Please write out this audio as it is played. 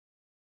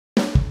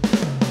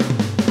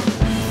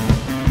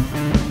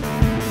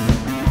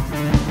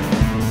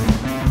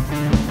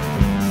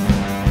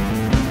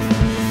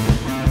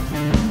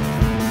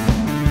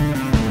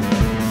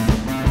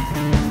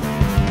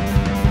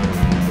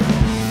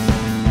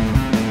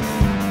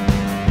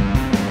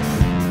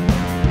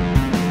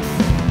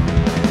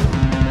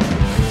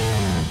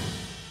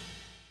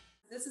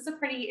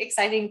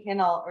exciting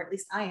panel, or at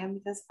least I am,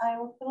 because I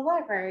work for the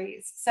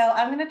libraries. So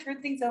I'm going to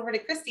turn things over to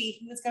Christy,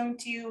 who is going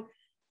to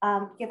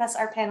give us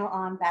our panel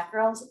on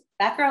Batgirl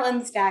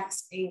and the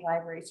Stacks, a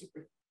library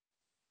super.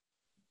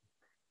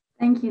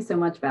 Thank you so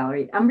much,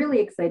 Valerie. I'm really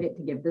excited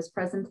to give this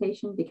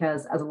presentation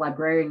because as a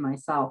librarian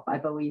myself,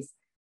 I've always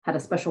had a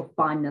special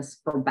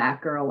fondness for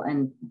Batgirl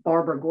and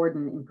Barbara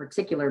Gordon in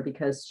particular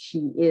because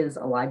she is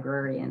a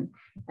librarian.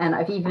 And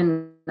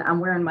I'm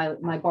wearing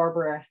my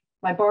Barbara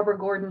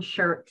Gordon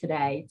shirt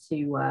today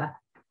to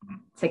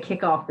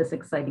kick off this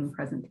exciting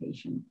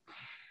presentation.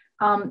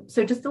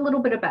 So just a little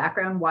bit of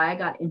background why I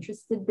got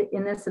interested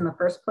in this in the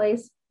first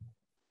place.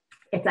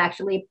 It's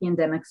actually a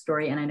pandemic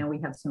story, and I know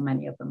we have so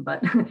many of them,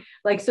 but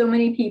like so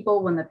many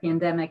people, when the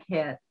pandemic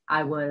hit,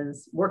 I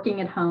was working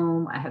at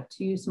home. I have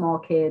 2 small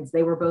kids.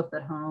 They were both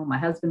at home. My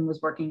husband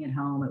was working at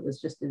home. It was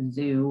just a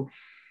zoo.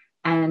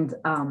 And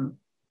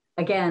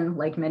again,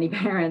 like many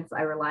parents,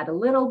 I relied a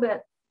little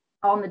bit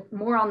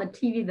more on the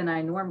TV than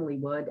I normally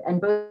would.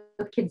 And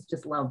both kids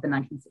just loved the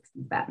 1960s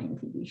Batman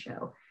TV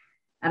show.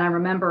 And I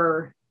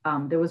remember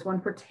there was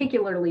one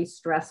particularly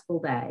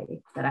stressful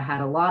day that I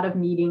had a lot of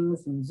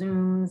meetings and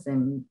Zooms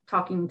and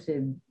talking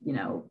to,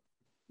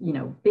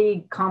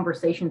 big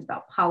conversations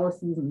about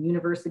policies and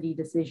university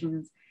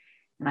decisions.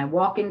 And I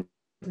walk into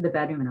the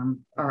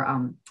bedroom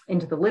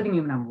into the living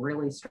room and I'm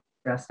really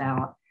stressed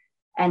out.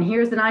 And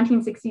here's the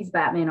 1960s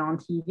Batman on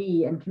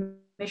TV, and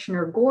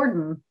Commissioner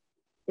Gordon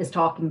is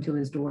talking to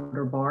his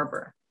daughter,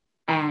 Barbara.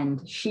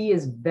 And she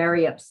is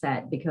very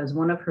upset because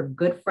one of her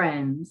good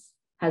friends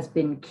has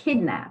been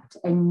kidnapped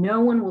and no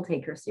one will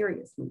take her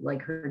seriously.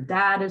 Like her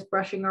dad is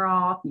brushing her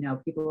off,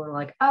 people are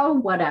like, oh,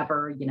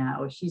 whatever,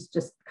 she's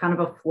just kind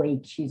of a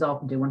flake. She's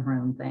off doing her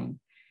own thing.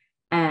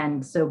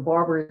 And so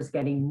Barbara is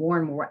getting more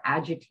and more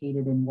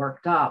agitated and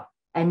worked up.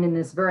 And in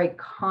this very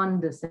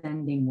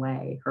condescending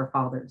way, her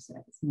father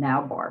says,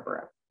 now,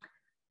 Barbara,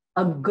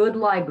 a good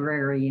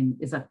librarian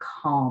is a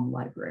calm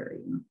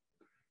librarian.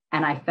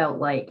 And I felt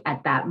like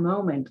at that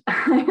moment,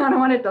 I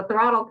wanted to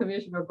throttle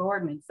Commissioner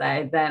Gordon and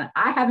say, then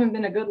I haven't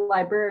been a good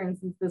librarian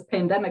since this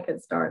pandemic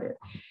had started.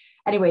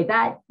 Anyway,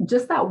 that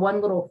one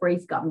little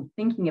phrase got me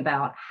thinking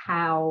about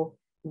how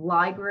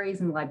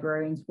libraries and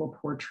librarians were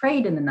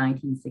portrayed in the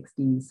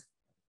 1960s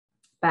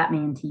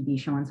Batman TV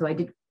show. And so I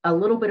did a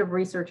little bit of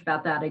research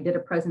about that. I did a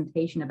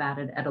presentation about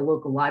it at a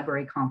local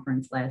library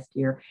conference last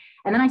year.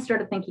 And then I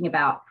started thinking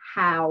about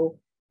how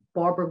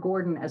Barbara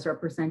Gordon, as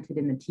represented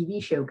in the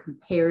TV show,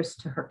 compares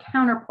to her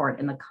counterpart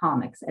in the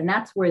comics. And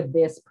that's where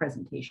this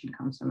presentation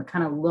comes from. It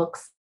kind of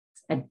looks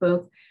at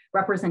both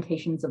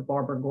representations of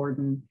Barbara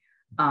Gordon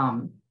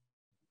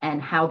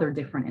and how they're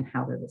different and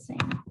how they're the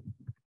same.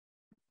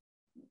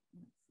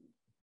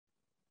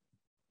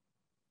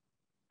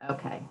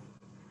 Okay.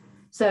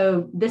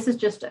 So this is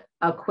just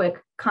a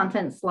quick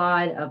content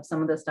slide of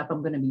some of the stuff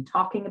I'm going to be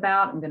talking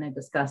about. I'm going to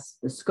discuss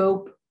the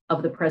scope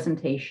of the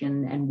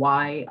presentation and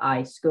why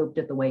I scoped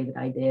it the way that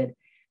I did.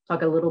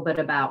 Talk a little bit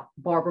about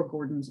Barbara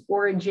Gordon's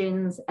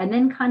origins, and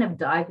then kind of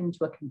dive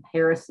into a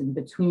comparison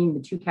between the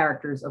 2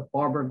 characters of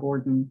Barbara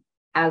Gordon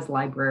as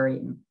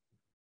librarian.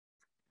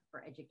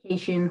 Her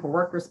education, her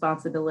work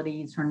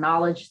responsibilities, her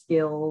knowledge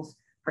skills,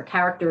 her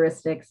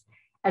characteristics,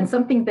 and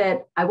something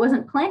that I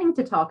wasn't planning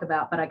to talk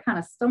about, but I kind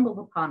of stumbled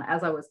upon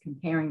as I was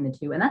comparing the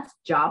 2, and that's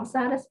job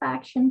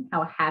satisfaction,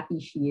 how happy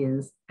she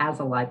is as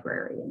a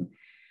librarian.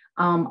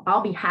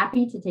 I'll be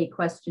happy to take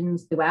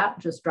questions throughout,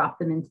 just drop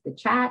them into the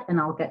chat and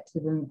I'll get to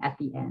them at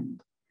the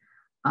end.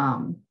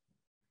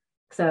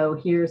 So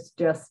here's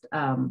just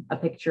a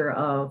picture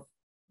of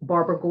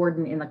Barbara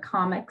Gordon in the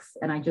comics.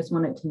 And I just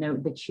wanted to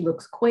note that she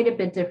looks quite a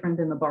bit different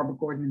than the Barbara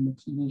Gordon in the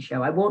TV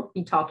show. I won't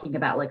be talking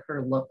about like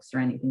her looks or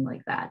anything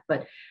like that,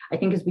 but I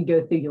think as we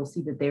go through, you'll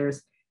see that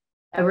there's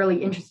a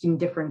really interesting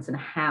difference in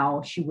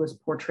how she was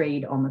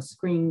portrayed on the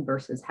screen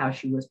versus how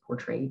she was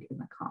portrayed in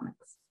the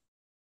comics.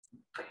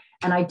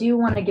 And I do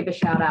want to give a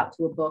shout out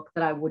to a book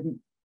that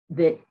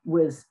that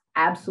was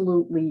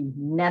absolutely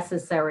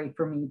necessary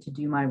for me to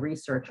do my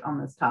research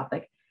on this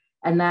topic.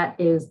 And that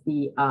is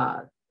the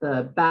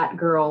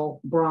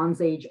Batgirl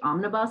Bronze Age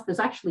Omnibus. There's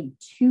actually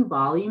 2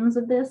 volumes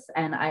of this,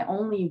 and I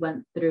only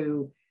went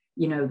through,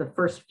 the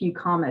first few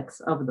comics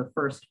of the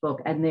first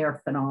book, and they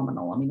are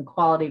phenomenal. I mean, the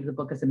quality of the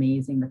book is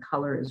amazing. The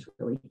color is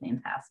really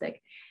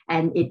fantastic.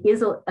 And it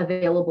is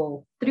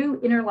available through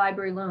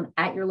interlibrary loan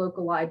at your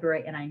local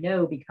library. And I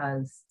know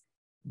because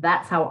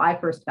that's how I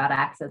first got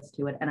access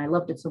to it. And I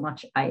loved it so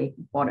much, I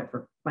bought it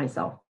for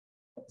myself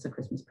as a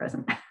Christmas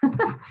present.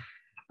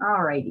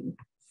 All righty.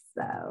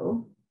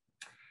 So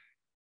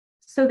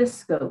the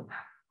scope.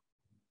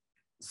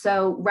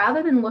 So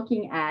rather than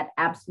looking at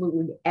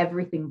absolutely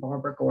everything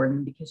Barbara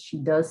Gordon, because she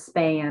does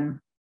span,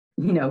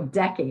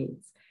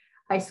 decades,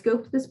 I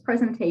scoped this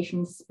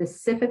presentation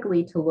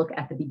specifically to look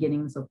at the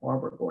beginnings of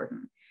Barbara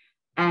Gordon.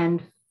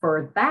 And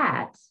for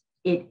that,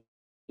 it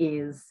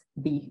is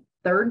the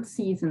 3rd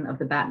season of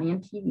the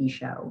Batman TV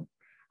show,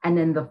 and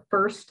then the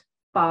first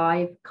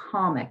 5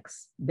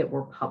 comics that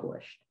were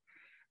published.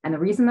 And the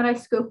reason that I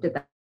scoped it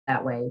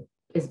that way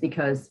is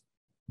because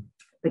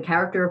the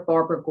character of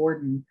Barbara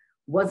Gordon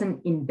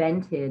wasn't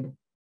invented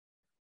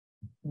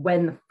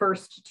when the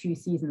first 2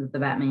 seasons of the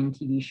Batman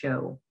TV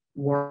show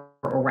were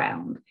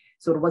around.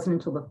 So it wasn't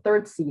until the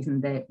 3rd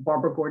season that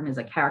Barbara Gordon as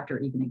a character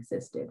even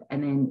existed.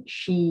 And then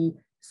she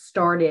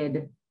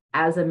started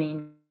as a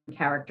main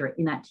character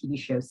in that TV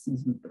show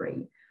season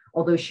 3,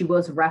 although she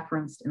was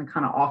referenced in a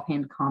kind of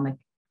offhand comment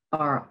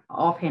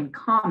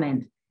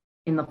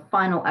in the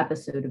final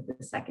episode of the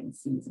 2nd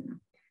season.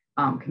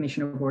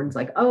 Commissioner Gordon's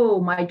like,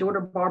 oh, my daughter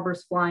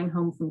Barbara's flying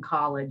home from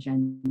college,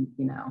 and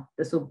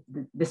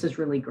this is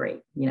really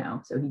great,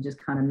 so he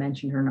just kind of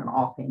mentioned her in an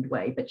offhand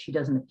way, but she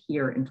doesn't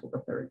appear until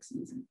the 3rd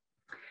season.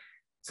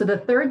 So the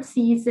 3rd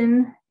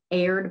season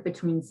aired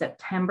between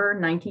September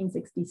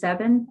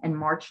 1967 and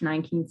March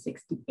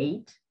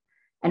 1968,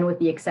 and with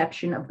the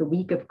exception of the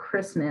week of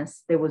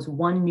Christmas, there was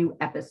 1 new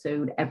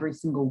episode every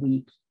single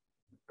week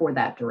for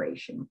that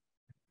duration.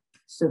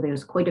 So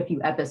there's quite a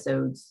few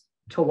episodes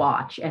to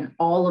watch, and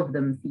all of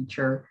them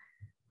feature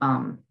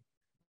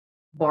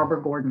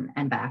Barbara Gordon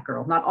and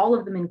Batgirl. Not all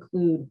of them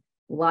include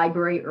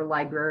library or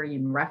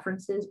librarian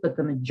references, but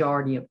the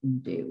majority of them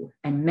do.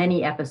 And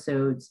many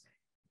episodes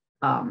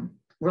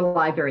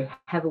rely very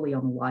heavily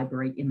on the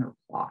library in their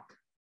plot.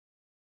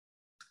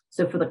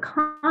 So for the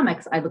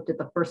comics, I looked at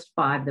the first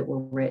 5 that were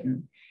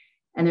written,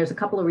 and there's a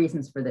couple of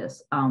reasons for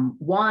this.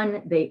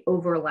 One, they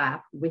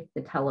overlap with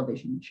the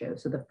television show.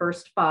 So the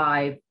first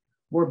 5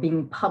 were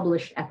being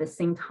published at the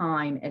same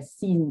time as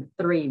season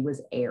 3 was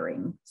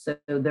airing. So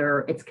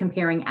it's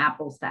comparing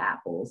apples to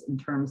apples in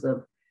terms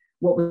of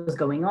what was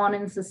going on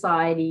in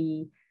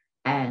society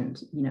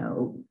and,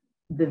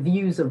 the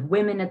views of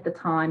women at the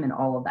time and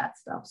all of that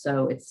stuff.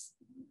 So it's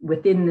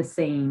within the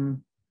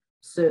same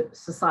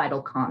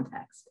societal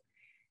context.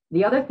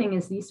 The other thing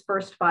is these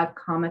first 5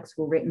 comics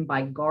were written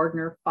by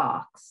Gardner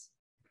Fox,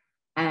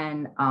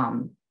 and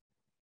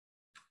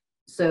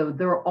so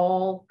they're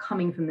all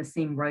coming from the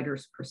same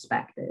writer's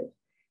perspective.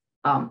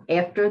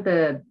 After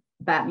the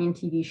Batman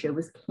TV show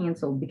was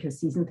canceled because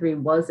season 3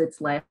 was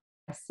its last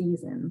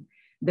season,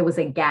 there was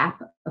a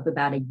gap of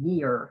about a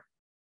year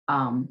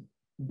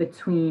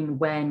between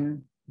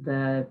when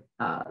the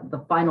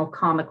final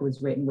comic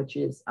was written, which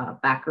is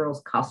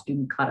Batgirl's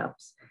Costume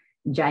Cut-Ups,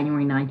 in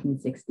January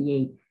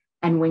 1968,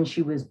 and when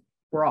she was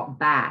brought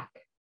back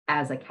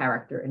as a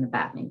character in a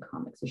Batman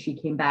comic. So she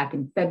came back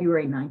in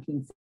February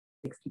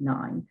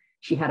 1969.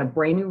 She had a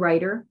brand new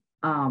writer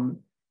who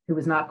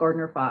was not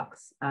Gardner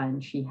Fox,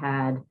 and she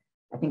had,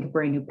 I think, a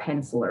brand new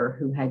penciler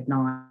who had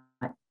not,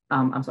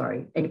 a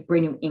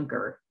brand new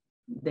inker.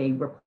 They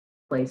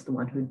replaced the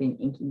one who had been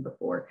inking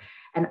before.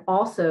 And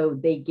also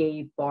they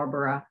gave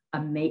Barbara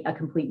a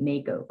complete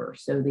makeover.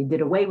 So they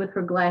did away with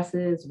her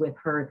glasses, with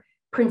her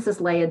Princess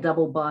Leia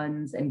double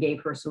buns, and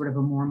gave her sort of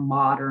a more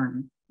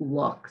modern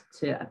look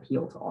to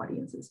appeal to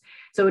audiences.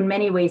 So in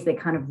many ways, they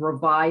kind of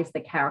revised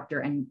the character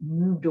and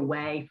moved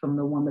away from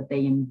the one that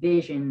they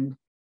envisioned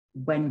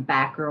when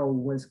Batgirl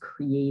was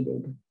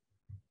created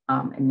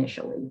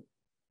initially.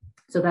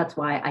 So that's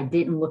why I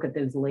didn't look at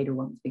those later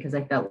ones, because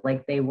I felt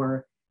like they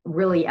were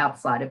really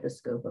outside of the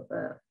scope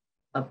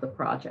of the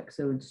project.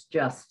 So it's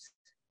just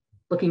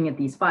looking at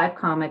these 5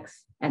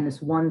 comics and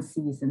this 1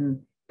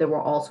 season that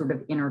were all sort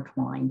of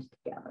intertwined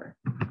together.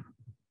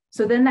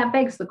 So then that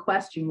begs the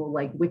question, well,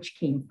 like, which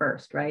came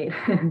first, right?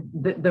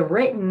 the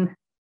written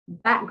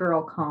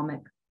Batgirl comic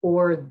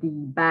or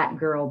the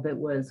Batgirl that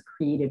was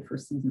created for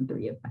season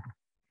 3 of Bat?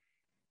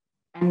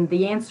 And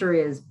the answer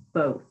is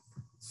both.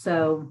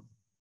 So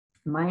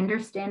my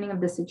understanding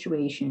of the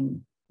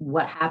situation,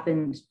 what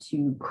happened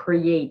to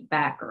create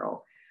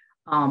Batgirl,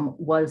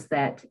 was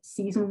that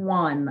season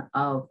 1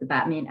 of the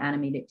Batman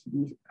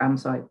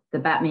the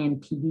Batman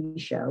TV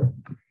show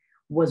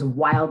was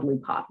wildly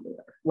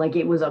popular. Like,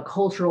 it was a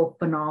cultural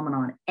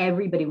phenomenon.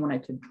 Everybody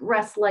wanted to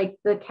dress like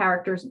the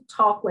characters,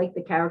 talk like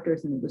the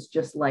characters, and it was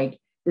just like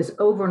this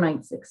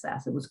overnight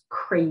success. It was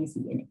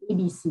crazy. And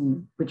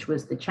ABC, which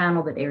was the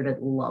channel that aired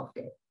it, loved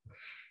it.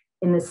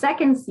 In the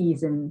 2nd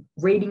season,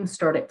 ratings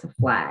started to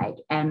flag.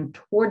 And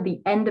toward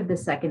the end of the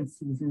 2nd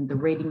season, the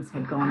ratings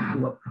had gone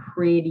through a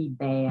pretty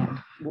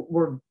bad,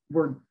 were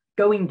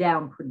going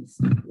down pretty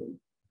steeply.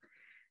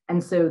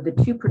 And so the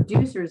 2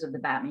 producers of the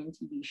Batman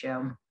TV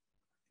show,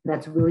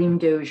 that's William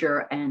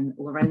Dozier and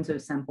Lorenzo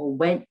Semple,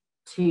 went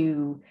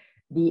to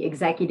the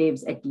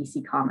executives at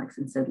DC Comics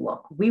and said,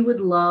 look, we would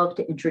love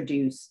to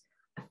introduce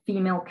a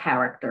female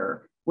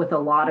character with a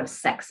lot of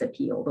sex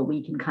appeal that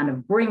we can kind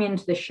of bring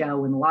into the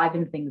show and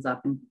liven things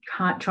up and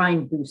try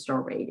and boost our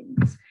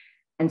ratings.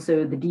 And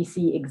so the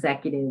DC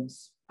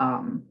executives,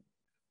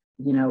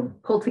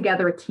 pulled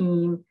together a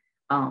team,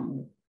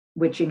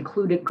 which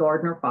included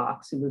Gardner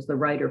Fox, who was the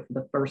writer for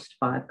the first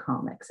 5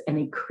 comics, and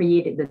they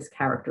created this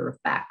character of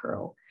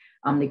Batgirl.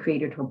 They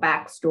created her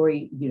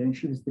backstory.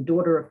 She was the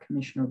daughter of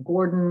Commissioner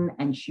Gordon,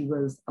 and she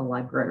was a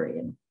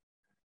librarian.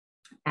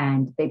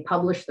 And they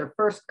published their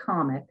first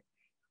comic,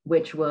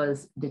 which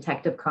was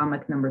Detective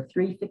Comic number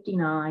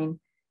 359,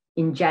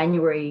 in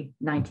January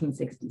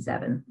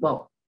 1967.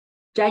 Well,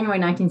 January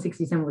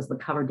 1967 was the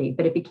cover date,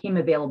 but it became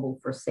available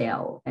for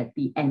sale at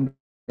the end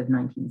of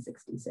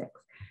 1966.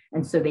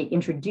 And so they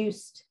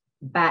introduced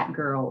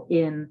Batgirl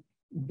in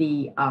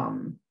the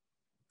 $1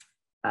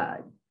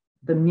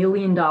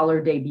 million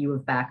debut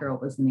of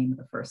Batgirl was the name of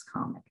the first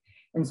comic.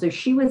 And so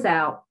she was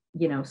out,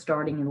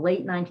 starting in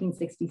late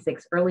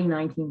 1966, early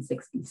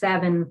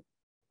 1967.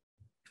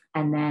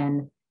 And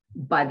then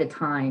by the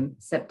time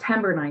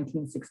September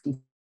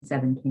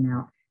 1967 came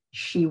out,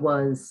 she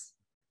was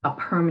a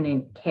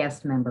permanent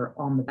cast member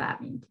on the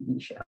Batman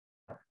TV show.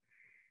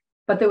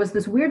 But there was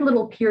this weird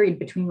little period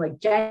between like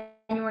January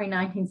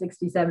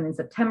 1967 and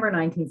September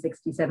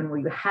 1967 where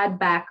you had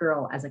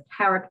Batgirl as a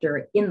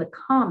character in the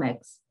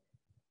comics,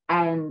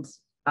 and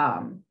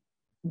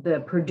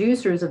the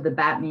producers of the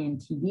Batman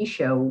TV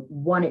show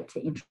wanted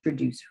to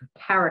introduce her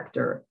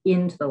character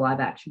into the live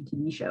action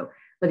TV show.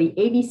 But the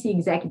ABC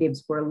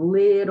executives were a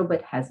little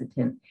bit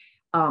hesitant.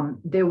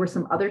 There were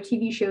some other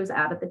TV shows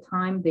out at the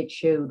time that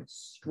showed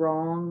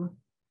strong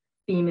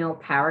female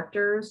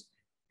characters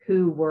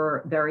who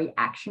were very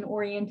action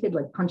oriented,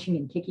 like punching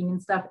and kicking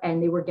and stuff.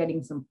 And they were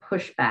getting some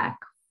pushback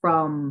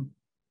from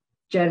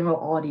general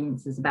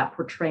audiences about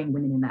portraying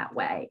women in that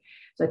way.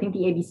 So I think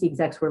the ABC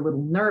execs were a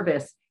little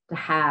nervous to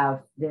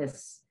have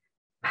this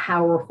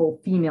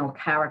powerful female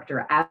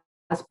character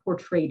as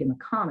portrayed in the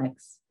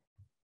comics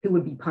who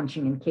would be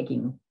punching and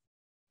kicking.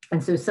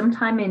 And so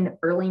sometime in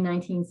early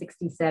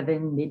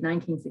 1967, mid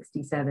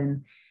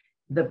 1967,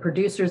 the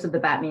producers of the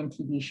Batman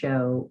TV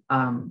show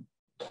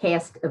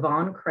cast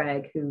Yvonne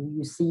Craig, who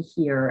you see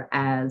here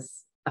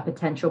as a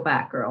potential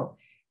Batgirl.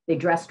 They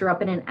dressed her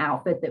up in an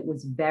outfit that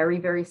was very,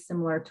 very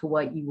similar to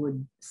what you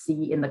would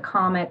see in the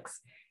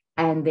comics.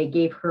 And they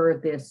gave her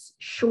this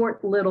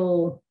short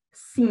little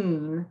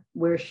scene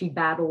where she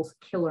battles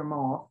Killer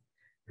Moth,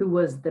 who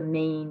was the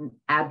main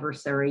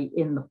adversary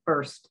in the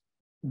first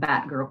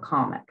Batgirl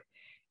comic.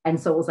 And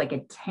so it was like a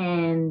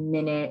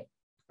 10-minute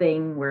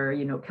thing where,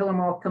 Killer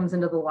Moth comes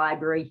into the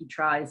library, he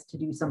tries to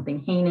do something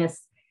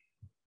heinous.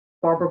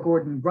 Barbara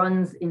Gordon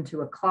runs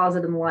into a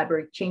closet in the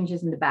library,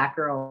 changes into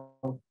Batgirl,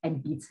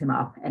 and beats him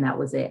up. And that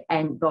was it.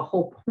 And the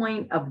whole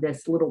point of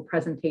this little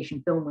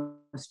presentation film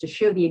was to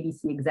show the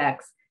ABC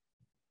execs,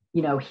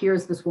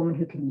 here's this woman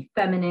who can be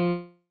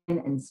feminine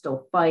and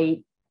still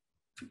fight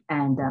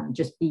and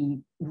just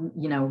be,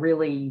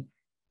 really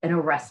an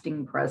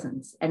arresting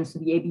presence. And so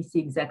the ABC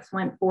execs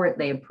went for it.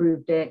 They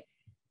approved it.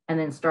 And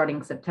then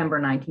starting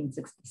September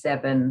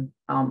 1967,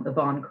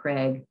 Yvonne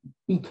Craig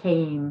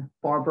became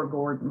Barbara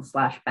Gordon /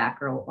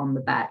 Batgirl on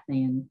the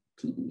Batman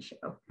TV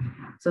show.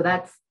 So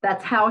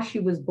that's how she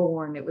was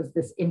born. It was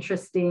this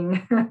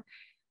interesting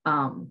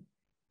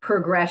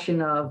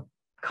progression of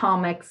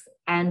comics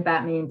and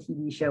Batman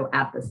TV show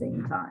at the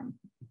same time.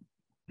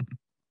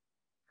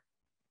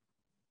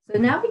 So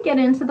now we get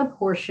into the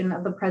portion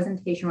of the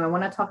presentation where I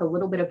want to talk a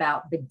little bit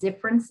about the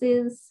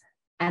differences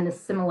and the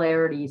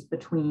similarities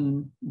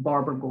between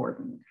Barbara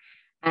Gordon.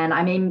 And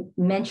I may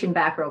mention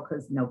Batgirl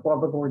because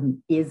Barbara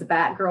Gordon is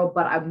Batgirl,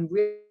 but I'm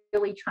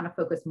really trying to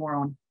focus more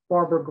on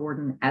Barbara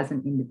Gordon as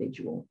an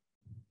individual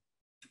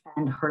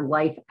and her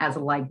life as a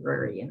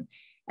librarian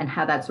and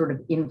how that sort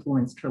of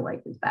influenced her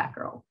life as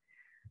Batgirl.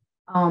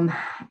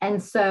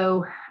 And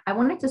so I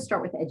wanted to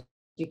start with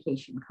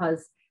education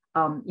because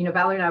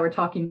Valerie and I were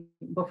talking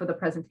before the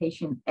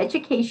presentation.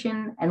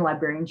 Education and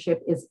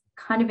librarianship is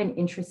kind of an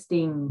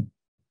interesting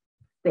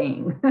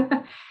thing.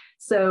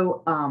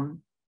 So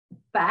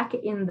back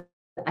in,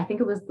 I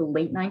think it was the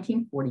late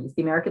 1940s,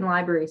 the American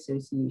Library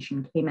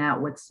Association came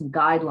out with some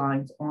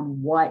guidelines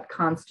on what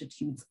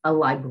constitutes a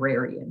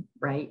librarian,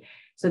 right?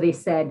 So they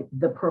said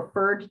the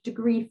preferred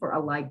degree for a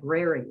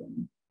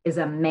librarian is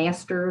a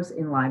master's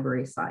in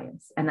library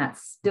science, and that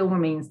still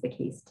remains the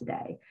case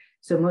today.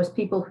 So most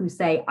people who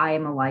say, I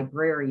am a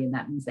librarian,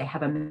 that means they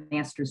have a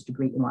master's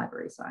degree in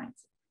library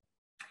science.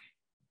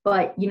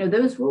 But,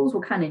 those rules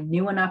were kind of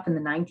new enough in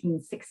the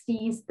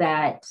 1960s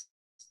that,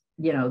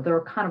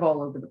 they're kind of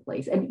all over the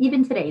place. And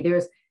even today,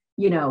 there's,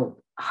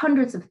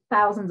 hundreds of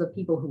thousands of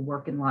people who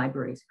work in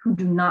libraries who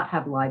do not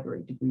have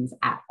library degrees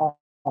at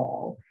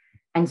all.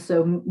 And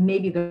so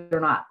maybe they're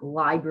not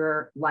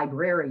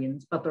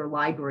librarians, but they're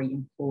library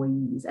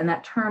employees. And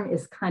that term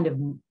is kind of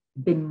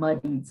been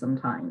muddied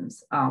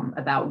sometimes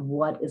about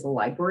what is a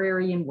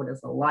librarian, what is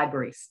a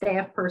library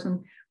staff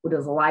person, what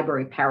is a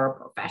library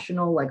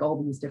paraprofessional, like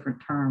all these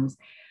different terms.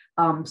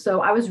 So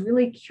I was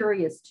really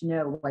curious to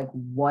know,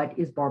 what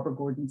is Barbara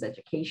Gordon's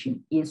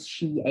education? Is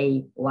she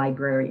a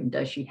librarian?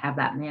 Does she have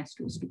that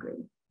master's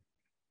degree?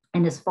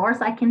 And as far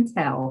as I can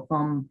tell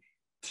from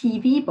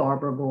TV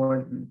Barbara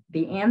Gordon,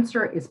 the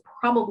answer is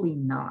probably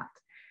not.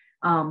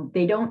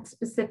 They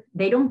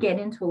don't get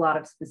into a lot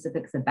of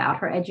specifics about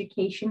her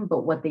education,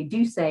 but what they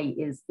do say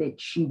is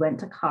that she went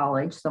to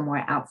college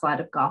somewhere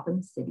outside of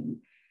Gotham City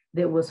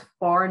that was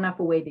far enough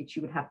away that she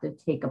would have to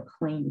take a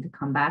plane to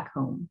come back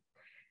home.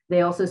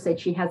 They also said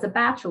she has a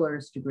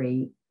bachelor's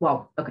degree.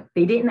 Well, okay,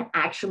 they didn't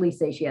actually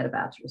say she had a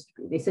bachelor's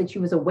degree. They said she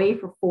was away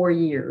for 4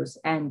 years.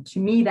 And to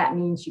me, that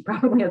means she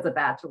probably has a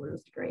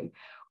bachelor's degree,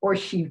 or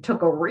she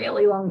took a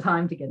really long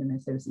time to get an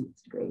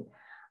associate's degree.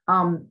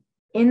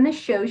 In the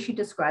show, she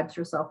describes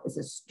herself as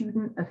a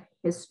student of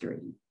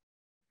history.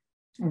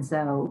 And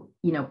so,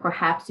 you know,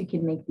 perhaps you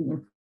can make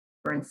the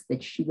inference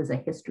that she was a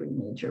history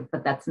major,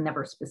 but that's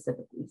never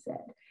specifically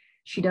said.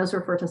 She does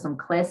refer to some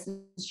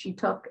classes she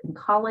took in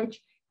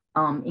college,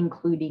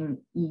 including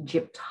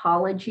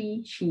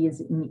Egyptology. She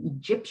is an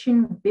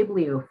Egyptian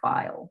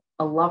bibliophile,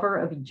 a lover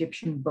of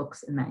Egyptian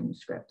books and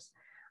manuscripts.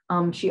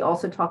 She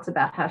also talks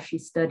about how she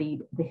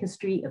studied the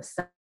history of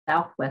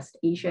Southwest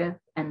Asia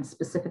and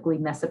specifically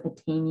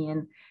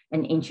Mesopotamian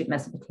and ancient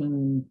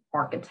Mesopotamian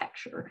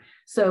architecture.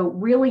 So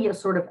really a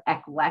sort of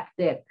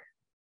eclectic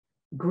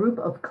group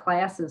of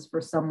classes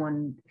for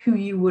someone who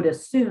you would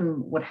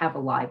assume would have a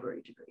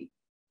library degree.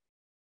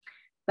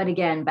 But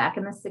again, back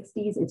in the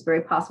 60s, it's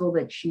very possible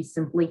that she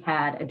simply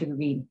had a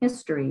degree in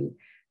history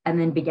and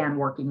then began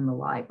working in the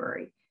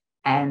library.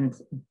 And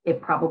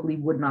it probably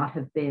would not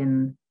have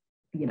been,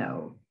 you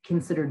know,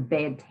 considered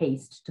bad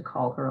taste to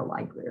call her a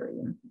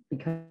librarian,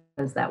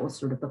 because that was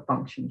sort of the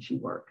function she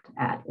worked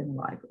at in the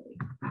library.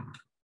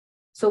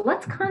 So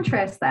let's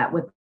contrast that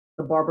with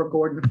the Barbara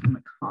Gordon from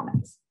the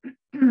comics.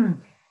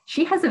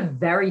 She has a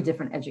very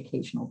different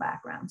educational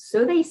background.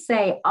 So they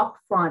say up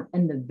front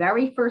in the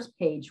very first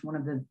page, one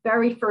of the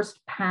very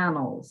first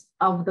panels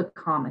of the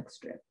comic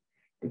strip,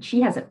 that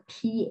she has a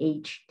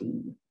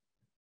PhD,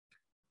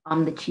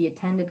 that she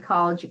attended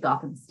college at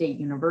Gotham State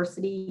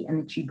University,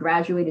 and that she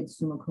graduated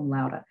summa cum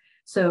laude.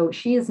 So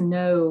she is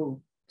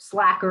no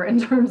slacker in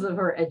terms of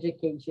her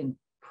education,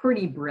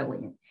 pretty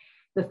brilliant.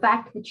 The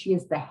fact that she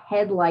is the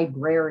head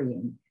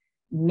librarian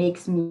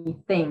makes me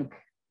think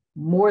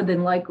more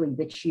than likely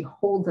that she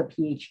holds a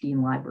PhD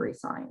in library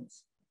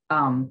science.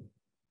 And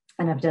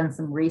I've done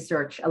some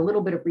research, a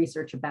little bit of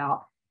research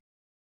about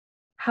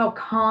how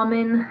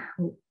common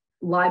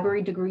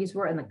library degrees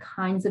were and the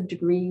kinds of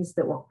degrees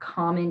that were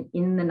common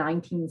in the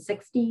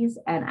 1960s,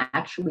 and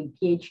actually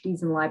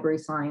PhDs in library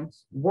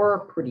science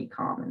were pretty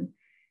common.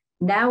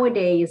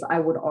 Nowadays, I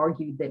would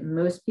argue that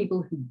most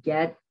people who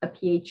get a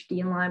PhD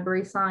in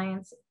library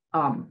science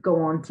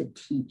go on to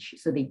teach.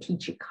 So they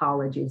teach at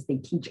colleges, they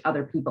teach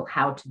other people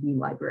how to be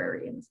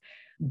librarians.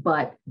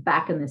 But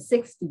back in the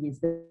 60s,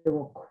 there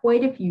were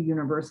quite a few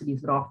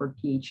universities that offered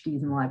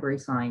PhDs in library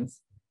science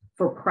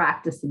for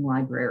practicing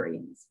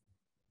librarians.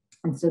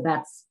 And so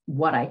that's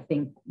what I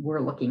think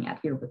we're looking at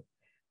here with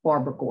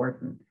Barbara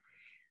Gordon.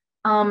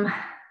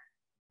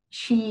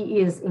 She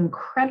is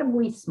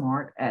incredibly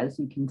smart, as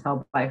you can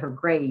tell by her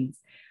grades,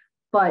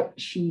 but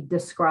she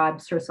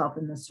describes herself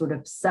in this sort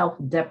of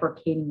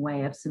self-deprecating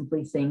way of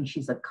simply saying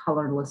she's a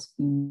colorless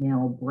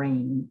female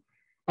brain.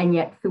 And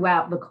yet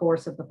throughout the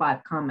course of the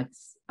 5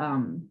 comics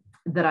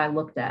that I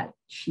looked at,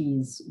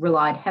 she's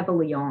relied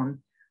heavily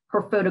on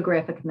her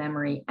photographic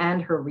memory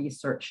and her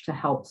research to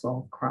help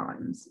solve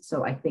crimes.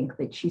 So I think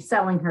that she's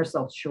selling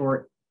herself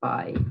short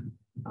by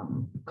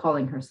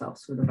calling herself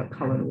sort of a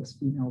colorless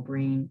female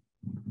brain.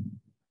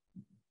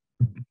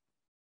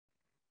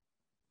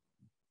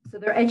 So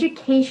their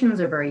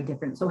educations are very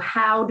different. So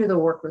how do the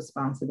work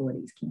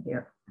responsibilities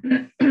compare?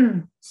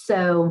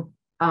 So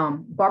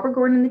Barbara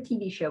Gordon in the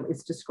TV show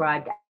is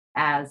described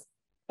as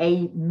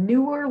a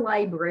newer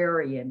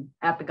librarian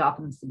at the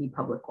Gotham City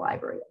Public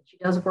Library. She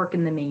does work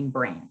in the main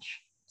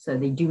branch, so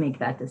they do make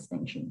that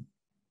distinction.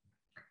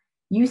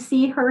 You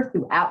see her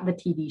throughout the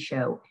TV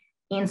show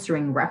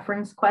answering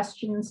reference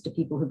questions to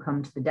people who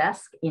come to the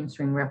desk,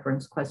 answering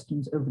reference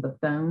questions over the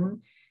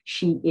phone.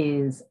 She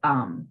is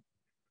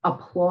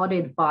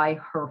applauded by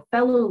her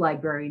fellow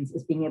librarians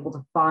as being able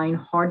to find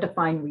hard to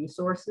find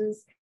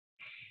resources.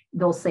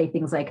 They'll say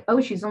things like,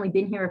 oh, she's only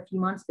been here a few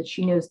months, but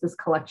she knows this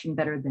collection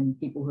better than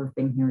people who have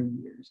been here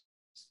years.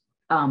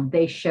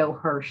 They show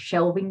her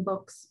shelving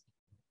books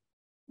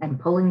and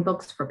pulling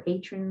books for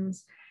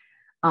patrons.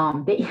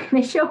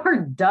 They show her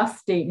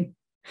dusting,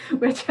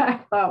 which I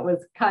thought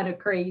was kind of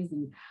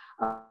crazy.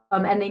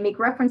 And they make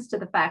reference to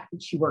the fact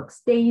that she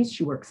works days,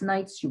 she works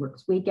nights, she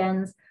works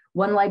weekends.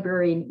 One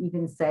librarian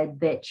even said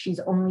that she's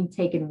only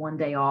taken one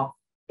day off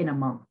in a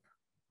month.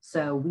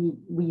 So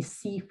we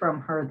see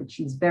from her that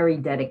she's very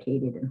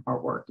dedicated and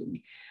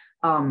hardworking.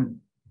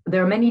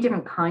 There are many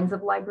different kinds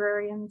of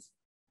librarians,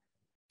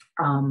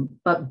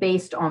 but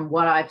based on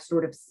what I've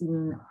sort of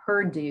seen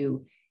her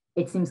do,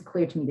 it seems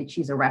clear to me that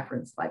she's a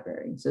reference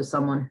librarian. So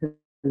someone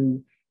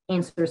who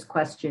answers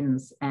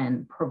questions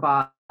and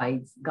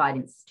provides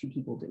guidance to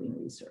people doing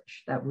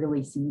research. That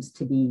really seems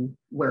to be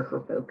where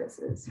her focus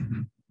is.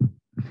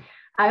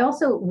 I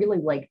also really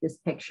like this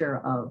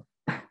picture of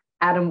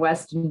Adam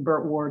West and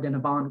Burt Ward and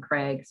Yvonne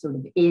Craig sort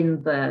of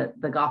in the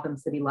Gotham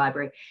City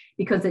Library,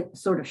 because it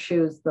sort of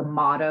shows the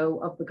motto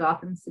of the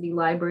Gotham City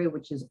Library,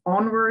 which is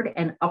onward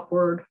and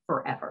upward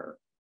forever,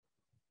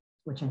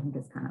 which I think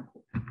is kind of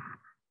cool.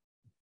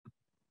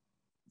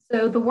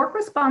 So the work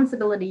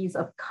responsibilities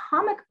of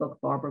comic book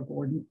Barbara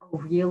Gordon are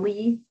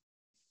really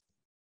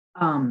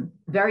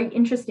very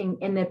interesting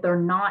in that they're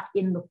not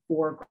in the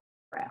foreground.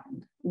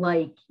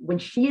 Like when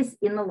she is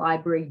in the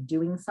library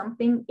doing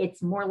something,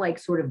 it's more like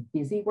sort of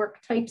busy work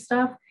type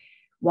stuff,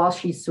 while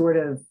she's sort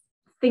of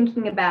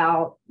thinking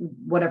about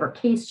whatever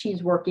case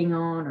she's working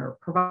on or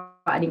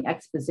providing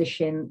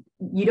exposition,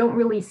 you don't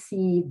really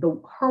see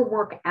her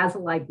work as a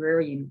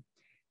librarian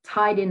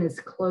tied in as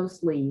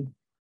closely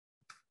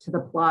to the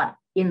plot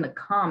in the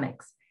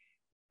comics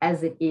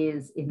as it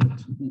is in the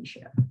TV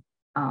show.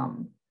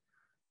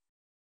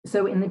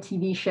 So in the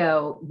TV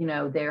show,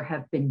 there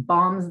have been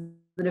bombs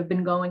that have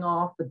been going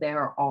off, but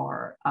there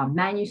are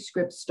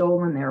manuscripts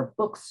stolen, there are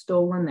books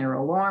stolen, there are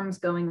alarms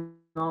going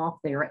off,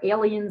 there are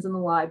aliens in the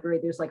library.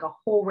 There's like a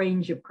whole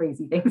range of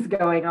crazy things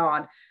going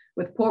on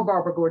with poor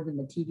Barbara Gordon in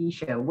the TV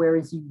show,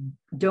 whereas you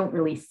don't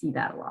really see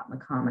that a lot in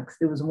the comics.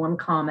 There was one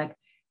comic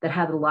that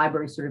had the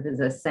library sort of as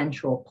a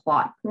central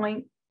plot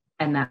point,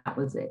 and that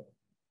was it.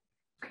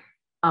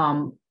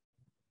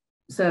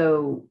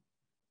 So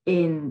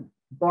in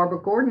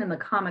Barbara Gordon in the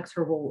comics,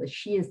 her role is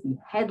she is the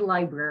head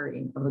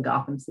librarian of the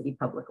Gotham City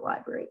Public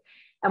Library.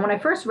 And when I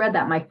first read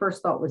that, my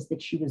first thought was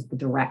that she was the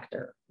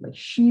director, like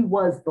she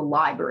was the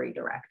library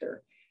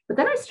director. But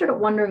then I started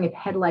wondering if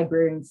head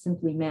librarian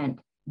simply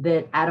meant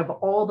that out of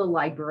all the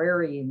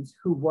librarians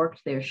who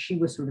worked there, she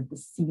was sort of the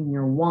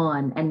senior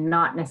one and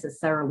not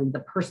necessarily the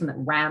person that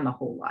ran the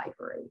whole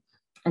library.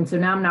 And so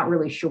now I'm not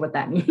really sure what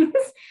that means.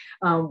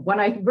 When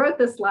I wrote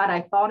this slide,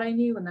 I thought I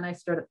knew, and then I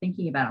started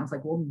thinking about it. I was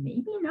like, well,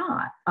 maybe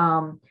not.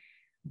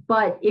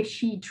 But if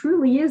she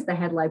truly is the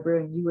head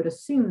librarian, you would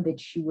assume that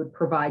she would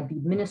provide the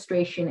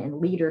administration and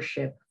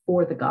leadership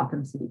for the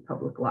Gotham City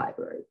Public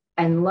Library.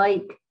 And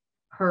like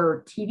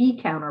her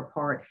TV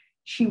counterpart,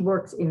 she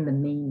works in the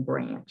main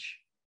branch.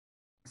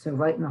 So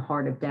right in the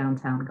heart of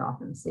downtown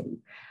Gotham City.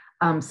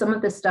 Some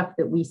of the stuff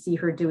that we see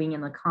her doing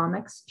in the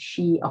comics,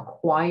 she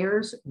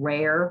acquires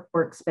rare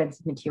or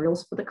expensive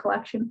materials for the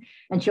collection.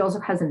 And she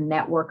also has a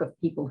network of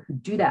people who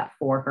do that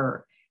for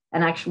her.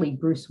 And actually,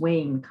 Bruce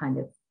Wayne kind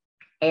of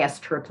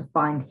asked her to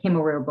find him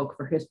a rare book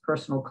for his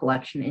personal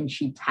collection, and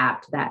she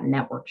tapped that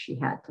network she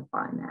had to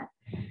find that.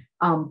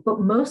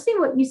 But mostly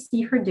what you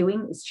see her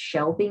doing is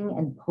shelving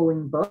and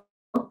pulling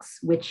books,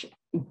 which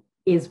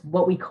is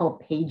what we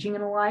call paging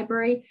in a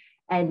library.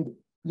 And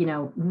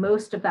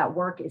most of that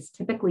work is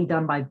typically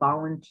done by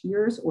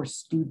volunteers or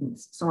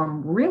students. So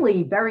I'm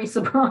really very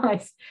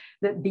surprised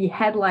that the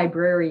head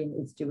librarian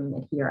is doing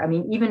it here. I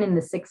mean, even in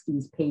the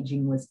 60s,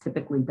 paging was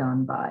typically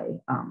done by,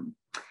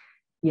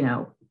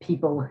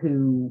 people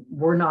who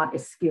were not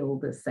as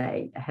skilled as,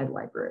 say, a head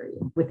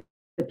librarian with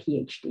a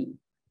PhD.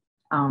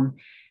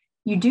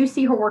 You do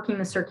see her working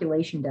the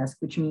circulation desk,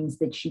 which means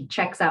that she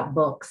checks out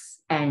books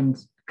and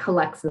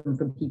collects them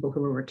from people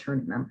who are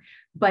returning them.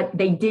 But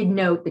they did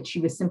note that she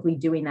was simply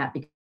doing that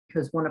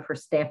because one of her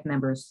staff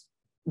members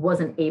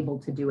wasn't able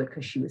to do it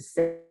because she was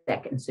sick.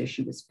 And so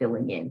she was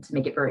filling in to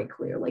make it very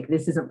clear, like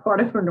this isn't part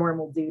of her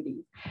normal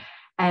duties.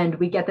 And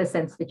we get the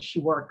sense that she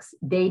works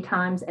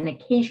daytimes and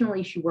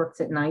occasionally she works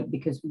at night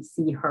because we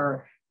see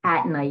her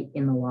at night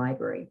in the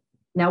library.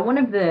 Now, one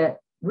of the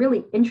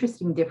really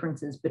interesting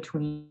differences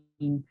between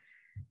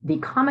the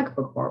comic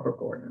book Barbara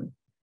Gordon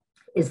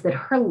is that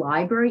her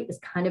library is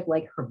kind of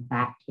like her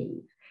bat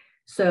cave.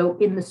 So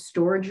in the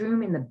storage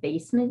room in the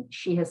basement,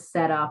 she has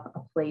set up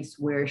a place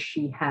where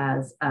she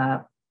has a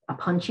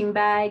punching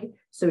bag.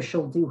 So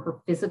she'll do her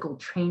physical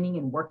training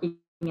and working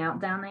out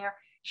down there.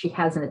 She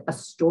has a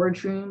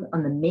storage room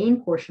on the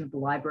main portion of the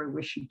library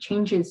where she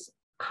changes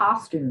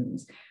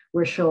costumes,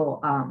 where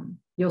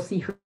you'll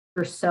see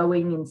her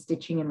sewing and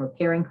stitching and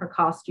repairing her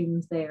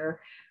costumes there.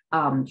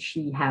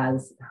 She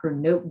has her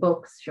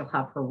notebooks, she'll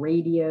have her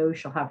radio,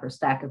 she'll have her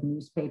stack of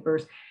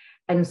newspapers.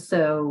 And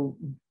so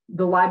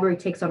the library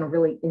takes on a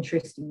really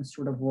interesting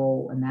sort of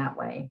role in that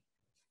way.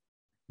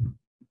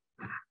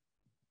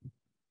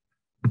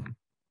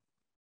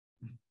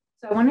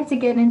 So I wanted to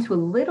get into a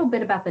little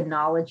bit about the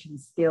knowledge and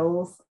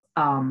skills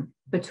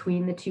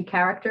between the two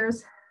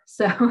characters.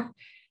 So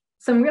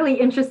some really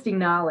interesting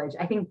knowledge.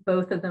 I think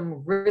both of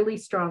them were really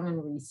strong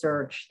in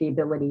research, the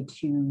ability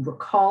to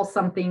recall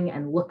something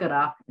and look it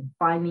up and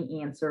find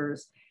the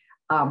answers.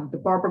 The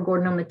Barbara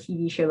Gordon on the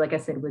TV show, like I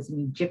said, was an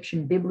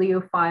Egyptian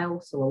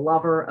bibliophile, so a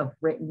lover of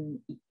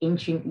written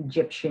ancient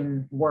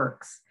Egyptian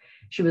works.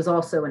 She was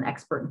also an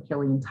expert in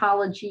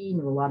paleontology,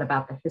 knew a lot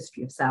about the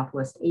history of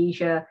Southwest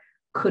Asia,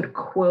 could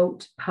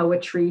quote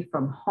poetry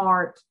from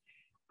heart,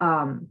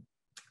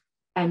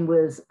 and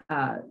was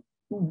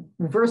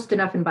versed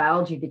enough in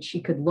biology that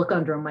she could look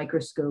under a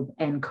microscope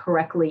and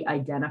correctly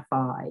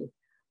identify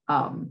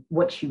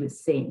what she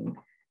was seeing.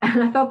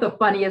 And I thought the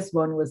funniest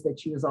one was that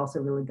she was also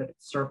really good at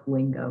surf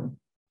lingo.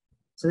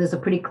 So there's a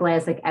pretty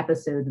classic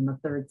episode in the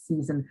 3rd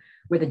season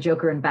where the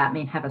Joker and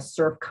Batman have a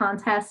surf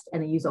contest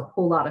and they use a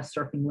whole lot of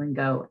surfing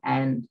lingo,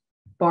 and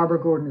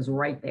Barbara Gordon is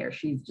right there.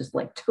 She's just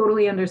like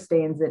totally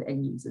understands it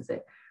and uses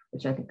it,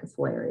 which I think is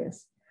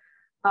hilarious.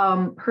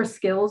 Her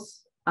skills,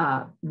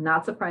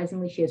 not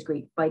surprisingly, she has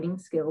great fighting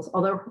skills,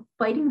 although her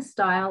fighting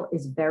style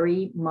is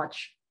very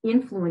much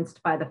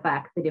influenced by the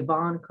fact that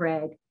Yvonne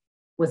Craig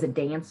was a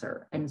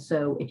dancer. And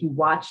so if you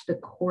watch the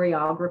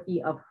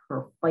choreography of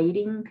her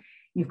fighting,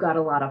 you've got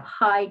a lot of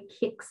high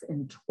kicks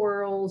and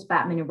twirls.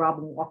 Batman and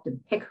Robin will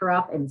often pick her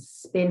up and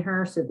spin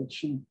her so that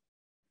she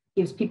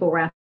gives people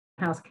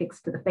roundhouse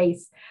kicks to the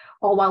face,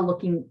 all while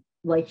looking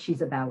like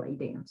she's a ballet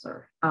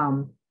dancer,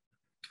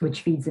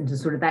 which feeds into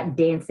sort of that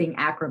dancing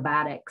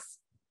acrobatics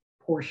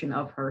portion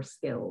of her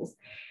skills.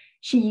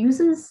 She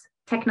uses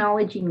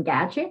technology and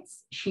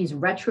gadgets. She's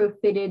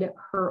retrofitted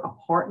her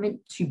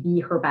apartment to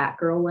be her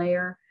Batgirl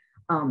lair.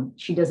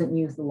 She doesn't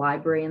use the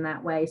library in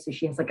that way. So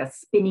she has like a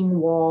spinning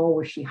wall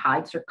where she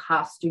hides her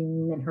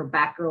costume and her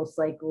Batgirl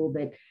cycle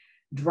that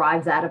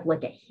drives out of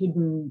like a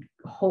hidden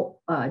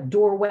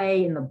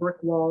doorway in the brick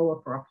wall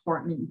of her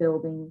apartment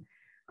building.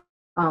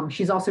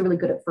 She's also really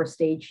good at first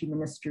aid. She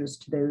ministers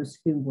to those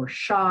who were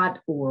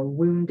shot or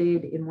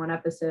wounded in one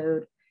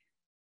episode.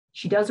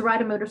 She does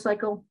ride a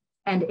motorcycle,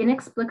 and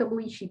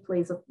inexplicably, she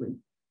plays a flute.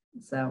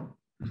 So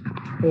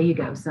there you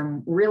go.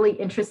 Some really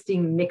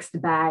interesting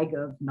mixed bag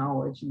of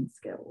knowledge and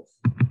skills.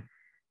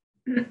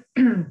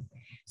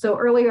 So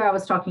earlier I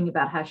was talking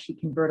about how she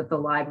converted the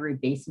library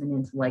basement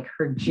into like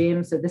her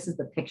gym. So this is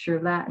the picture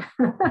of that,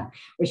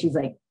 where she's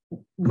like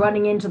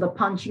running into the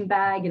punching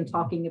bag and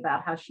talking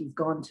about how she's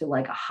gone to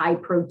like a high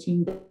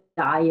protein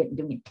diet and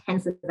doing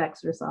intensive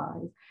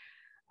exercise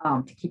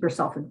to keep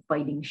herself in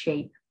fighting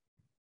shape.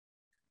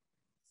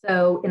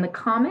 So in the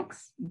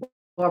comics,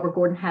 Barbara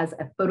Gordon has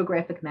a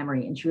photographic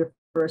memory, and she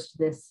refers to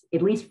this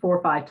at least 4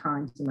 or 5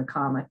 times in the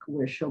comic,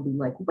 where she'll be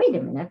like, wait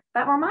a minute,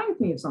 that reminds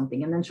me of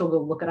something. And then she'll go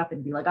look it up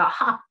and be like,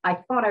 aha, I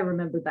thought I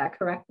remembered that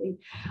correctly.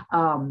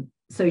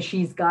 So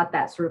she's got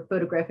that sort of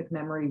photographic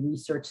memory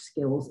research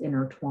skills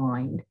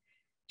intertwined.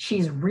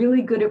 She's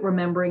really good at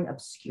remembering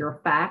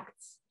obscure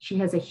facts. She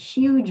has a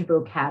huge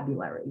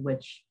vocabulary,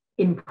 which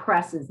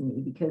impresses me,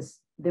 because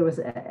there was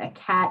a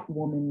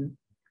Catwoman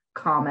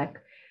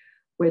comic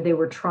where they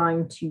were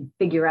trying to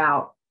figure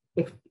out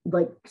if,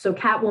 like, so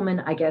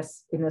Catwoman, I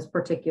guess, in this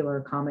particular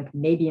comic,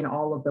 maybe in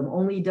all of them,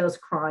 only does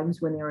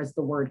crimes when there is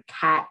the word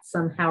cat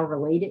somehow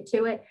related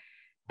to it.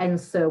 And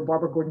so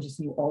Barbara Gordon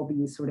just knew all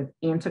these sort of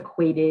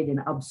antiquated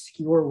and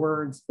obscure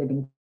words that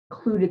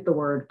included the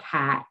word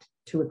cat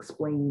to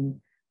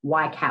explain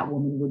why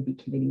Catwoman would be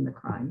committing the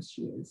crimes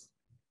she is.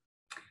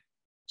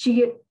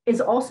 She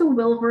is also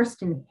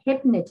well-versed in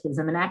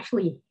hypnotism and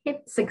actually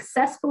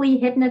successfully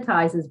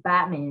hypnotizes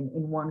Batman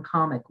in one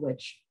comic,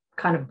 which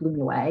kind of blew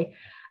me away.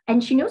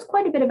 And she knows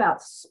quite a bit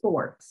about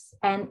sports.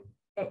 And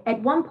at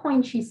one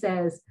point she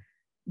says,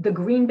 the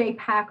Green Bay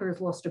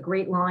Packers lost a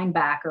great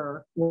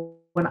linebacker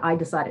when I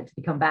decided to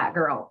become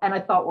Batgirl. And I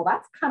thought, well,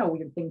 that's kind of a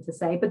weird thing to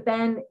say. But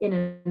then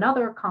in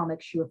another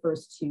comic, she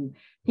refers to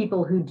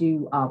people who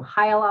do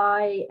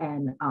highlight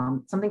and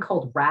something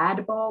called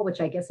radball,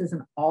 which I guess is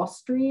an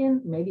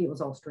Austrian, maybe it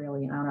was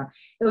Australian, I don't know.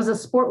 It was a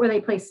sport where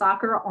they play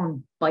soccer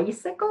on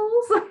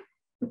bicycles.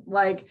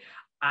 Like,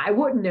 I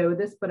wouldn't know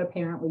this, but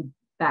apparently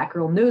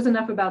Batgirl knows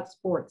enough about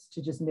sports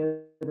to just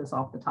know this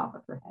off the top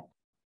of her head.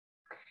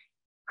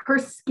 Her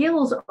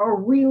skills are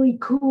really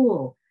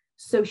cool.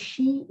 So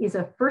she is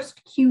a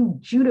first Q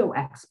judo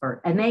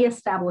expert, and they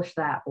established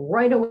that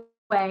right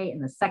away in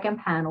the second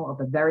panel of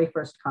the very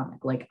first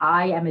comic. Like,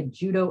 I am a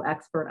judo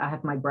expert. I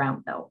have my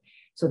brown belt.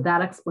 So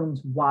that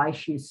explains why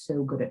she's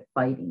so good at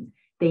fighting.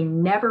 They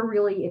never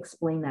really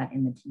explain that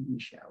in the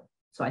TV show.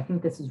 So I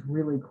think this is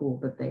really cool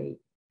that they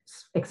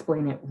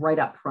explain it right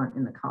up front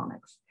in the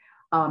comics.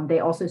 They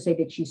also say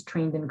that she's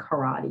trained in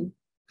karate.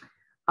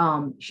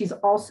 She's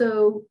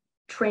also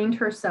trained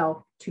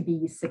herself to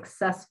be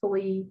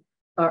successful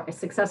at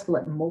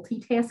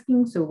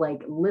multitasking. So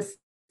like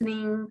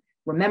listening,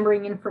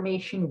 remembering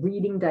information,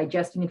 reading,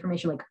 digesting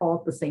information, like all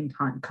at the same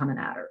time coming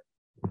at her.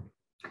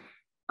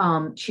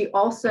 She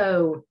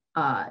also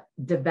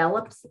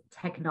develops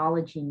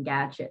technology and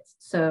gadgets.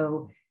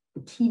 So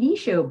the TV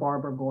show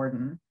Barbara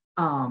Gordon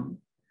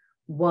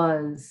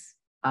was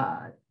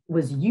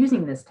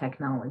using this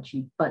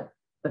technology, but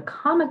the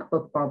comic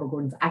book Barbara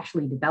Gordon's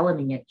actually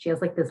developing it. She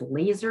has like this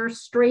laser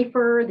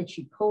strafer that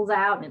she pulls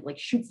out and it like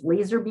shoots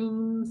laser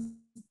beams.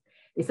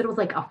 They said it was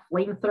like a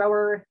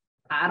flamethrower.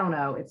 I don't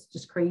know. It's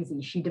just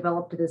crazy. She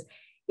developed this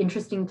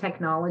interesting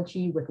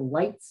technology with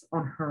lights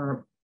on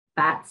her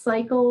bat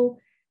cycle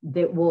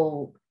that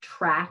will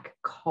track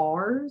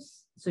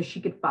cars so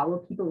she could follow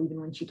people even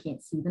when she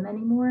can't see them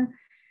anymore.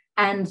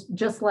 And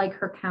just like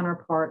her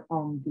counterpart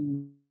on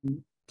the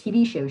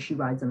TV show, she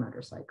rides a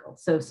motorcycle.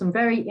 So some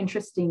very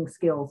interesting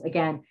skills.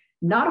 Again,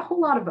 not a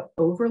whole lot of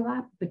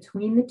overlap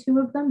between the two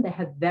of them. They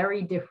have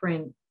very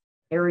different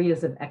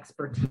areas of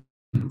expertise.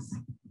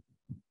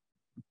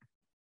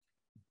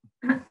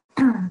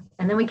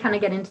 And then we kind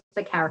of get into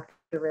the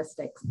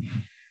characteristics.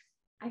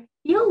 I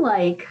feel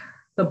like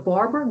the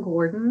Barbara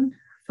Gordon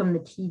from the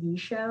TV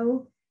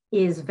show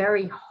is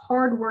very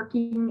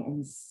hardworking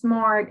and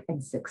smart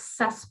and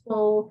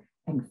successful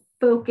and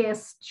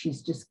focused.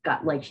 She's just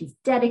got like, she's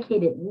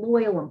dedicated,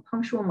 loyal, and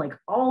punctual, and like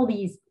all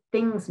these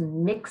things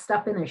mixed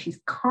up in there.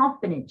 She's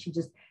confident. She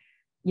just,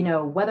 you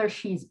know, whether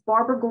she's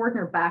Barbara Gordon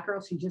or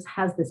Batgirl, she just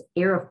has this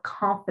air of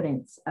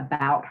confidence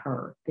about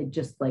her that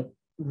just like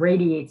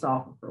radiates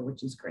off of her,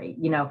 which is great.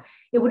 You know,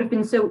 it would have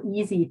been so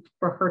easy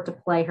for her to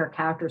play her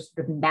character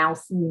sort of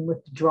mousy and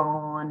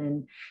withdrawn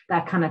and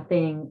that kind of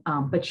thing.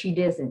 But she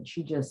doesn't.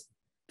 She just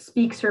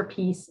speaks her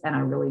piece, and I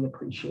really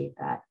appreciate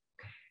that.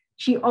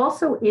 She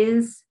also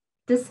is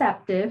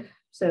deceptive.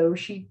 So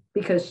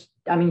because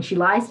she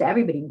lies to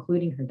everybody,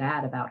 including her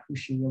dad, about who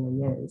she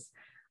really is.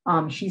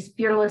 She's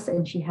fearless,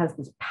 and she has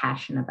this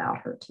passion about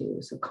her too.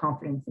 So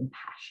confidence and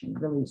passion,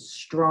 really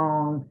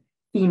strong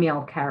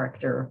female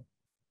character,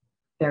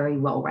 very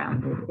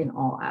well-rounded in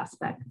all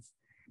aspects.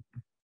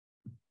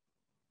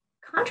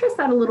 Contrast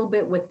that a little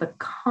bit with the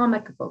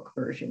comic book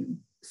version.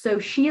 So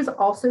she is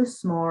also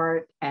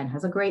smart and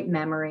has a great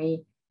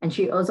memory, and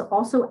she is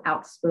also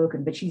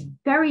outspoken, but she's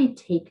very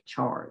take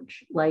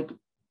charge. Like,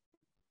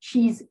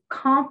 she's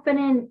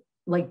confident,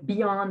 like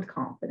beyond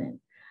confident.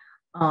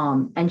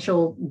 And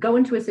she'll go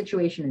into a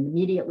situation and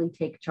immediately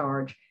take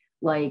charge.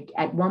 Like,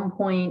 at one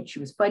point, she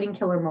was fighting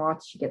killer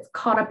moths. She gets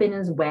caught up in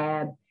his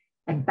web,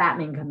 and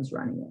Batman comes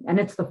running in. And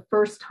it's the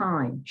first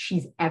time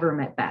she's ever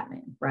met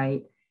Batman,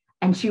 right?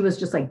 And she was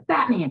just like,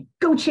 Batman,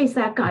 go chase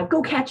that guy,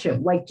 go catch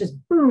him. Like, just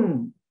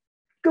boom,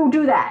 go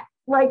do that.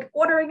 Like,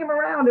 ordering him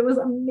around. It was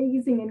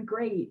amazing and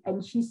great.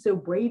 And she's so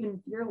brave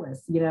and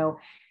fearless, you know.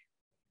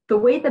 The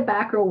way the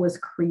Batgirl was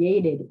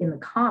created in the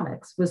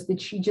comics was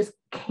that she just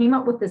came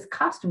up with this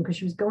costume because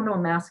she was going to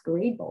a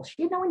masquerade ball.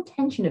 She had no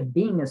intention of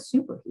being a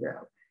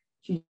superhero.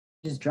 She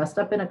just dressed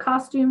up in a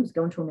costume, was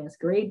going to a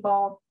masquerade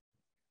ball.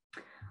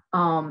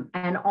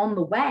 And on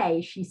the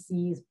way, she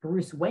sees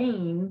Bruce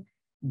Wayne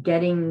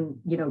getting,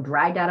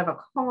 dragged out of a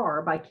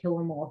car by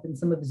Killer Moth and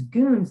some of his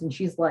goons. And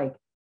she's like,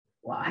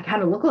 well, I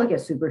kind of look like a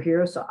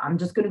superhero, so I'm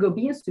just going to go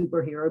be a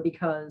superhero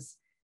because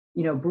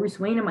Bruce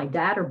Wayne and my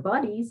dad are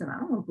buddies, and I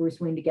don't want Bruce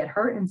Wayne to get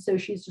hurt. And so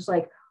she's just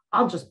like,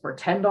 I'll just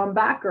pretend I'm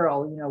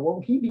Batgirl.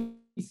 Won't he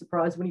be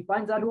surprised when he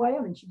finds out who I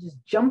am? And she just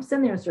jumps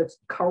in there and starts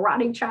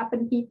karate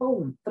chopping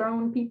people and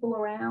throwing people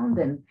around,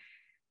 and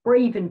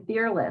brave and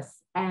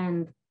fearless.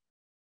 And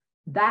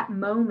that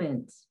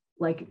moment,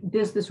 like,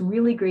 there's this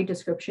really great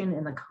description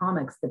in the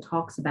comics that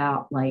talks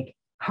about, like,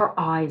 her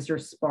eyes are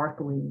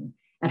sparkling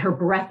and her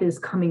breath is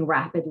coming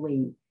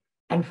rapidly.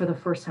 And for the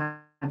first time,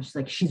 she's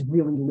like, she's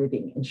really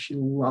living, and she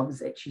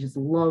loves it. She just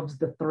loves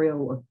the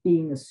thrill of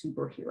being a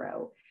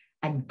superhero.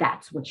 And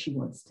that's what she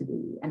wants to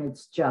be. And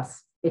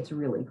it's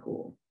really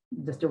cool.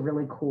 Just a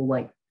really cool,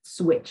 like,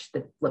 switch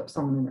that flips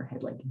on in her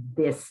head. Like,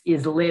 this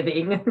is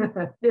living.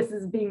 This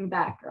is being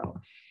Batgirl.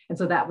 And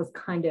so that was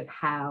kind of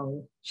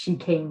how she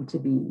came to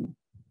be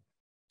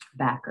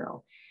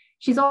Batgirl.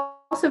 She's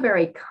also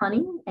very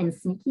cunning and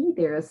sneaky.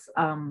 There's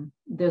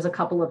a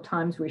couple of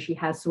times where she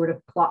has sort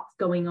of plots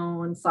going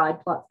on,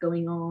 side plots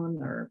going on,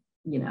 or,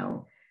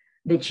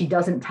 that she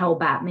doesn't tell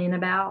Batman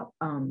about.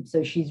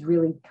 So she's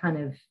really kind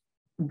of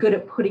good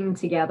at putting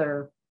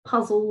together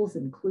puzzles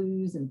and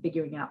clues and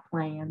figuring out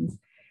plans.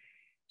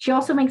 She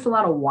also makes a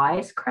lot of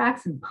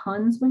wisecracks and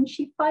puns when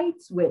she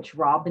fights, which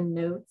Robin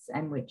notes,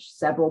 and which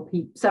several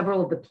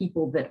of the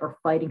people that are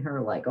fighting her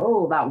are like,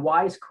 oh, that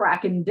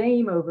wisecracking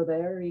dame over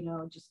there,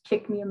 just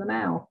kicked me in the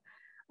mouth.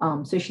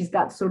 So she's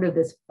got sort of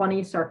this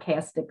funny,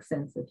 sarcastic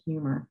sense of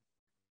humor.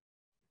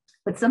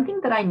 But something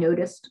that I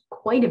noticed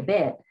quite a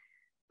bit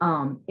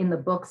in the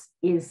books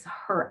is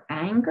her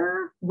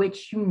anger,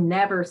 which you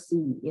never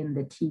see in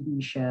the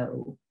TV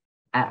show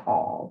at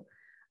all.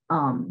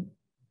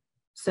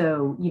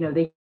 So,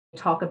 they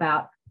talk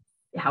about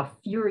how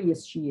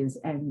furious she is,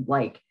 and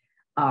like,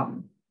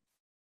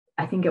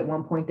 I think at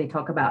one point they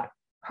talk about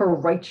her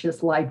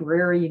righteous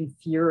librarian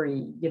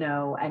fury,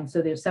 and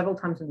so there's several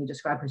times when they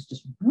describe her as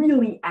just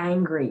really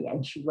angry,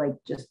 and she like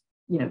just,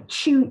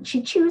 she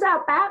chews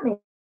out Batman,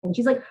 and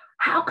she's like,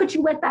 how could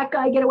you let that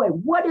guy get away?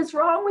 What is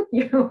wrong with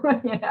you?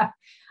 Yeah.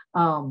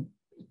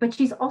 But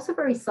she's also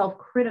very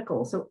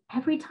self-critical. So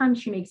every time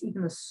she makes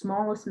even the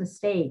smallest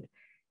mistake,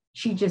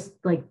 she just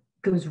like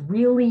gets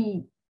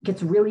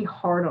really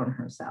hard on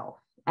herself.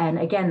 And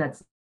again,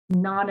 that's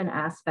not an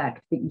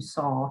aspect that you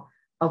saw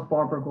of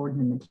Barbara Gordon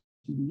in the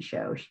TV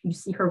show. You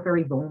see her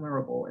very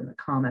vulnerable in the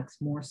comics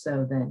more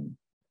so than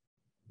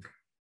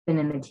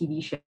in the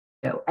TV show.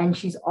 And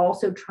she's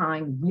also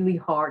trying really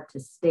hard to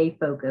stay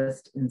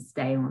focused and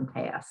stay on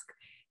task.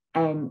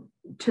 And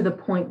to the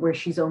point where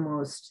she's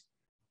almost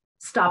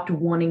stopped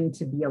wanting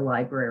to be a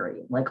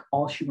librarian. Like,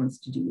 all she wants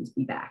to do is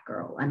be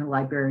Batgirl. And a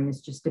librarian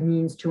is just a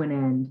means to an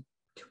end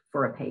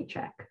for a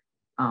paycheck.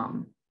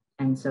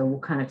 And so we'll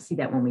kind of see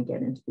that when we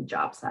get into the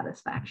job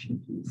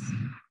satisfaction piece.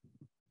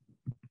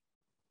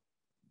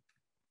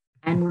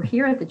 And we're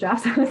here at the job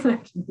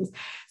satisfaction piece.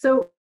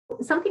 So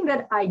something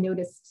that I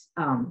noticed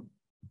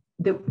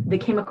that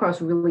came across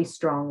really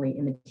strongly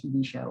in the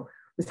TV show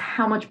was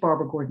how much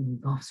Barbara Gordon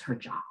loves her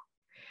job.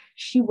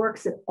 She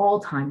works at all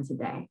times a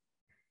day.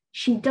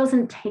 She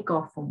doesn't take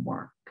off from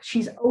work.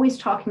 She's always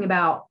talking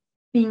about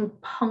being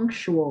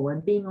punctual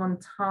and being on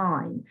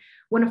time.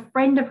 When a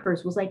friend of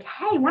hers was like,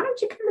 hey, why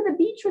don't you come to the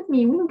beach with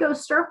me? We can go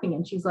surfing.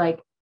 And she's like,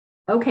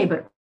 okay,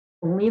 but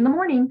only in the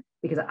morning,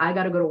 because I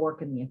got to go to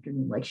work in the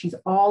afternoon. Like, she's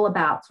all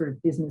about sort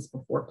of business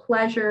before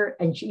pleasure.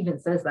 And she even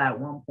says that at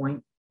one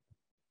point.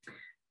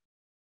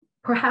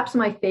 Perhaps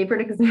my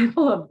favorite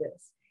example of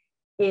this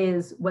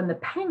is when the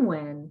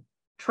Penguin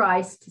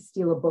tries to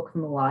steal a book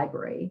from the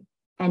library.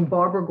 and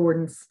Barbara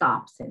Gordon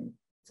stops him.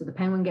 So the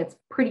Penguin gets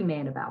pretty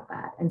mad about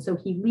that. And so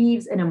he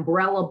leaves an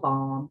umbrella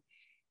bomb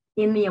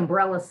in the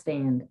umbrella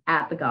stand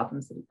at the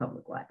Gotham City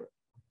Public Library.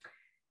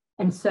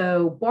 And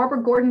so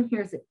Barbara Gordon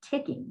hears it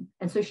ticking.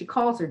 And so she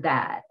calls her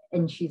dad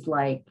and she's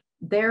like,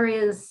 there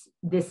is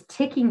this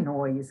ticking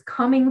noise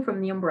coming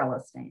from the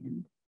umbrella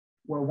stand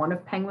where one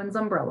of Penguin's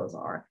umbrellas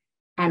are.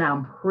 And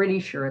I'm pretty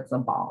sure it's a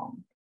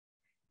bomb.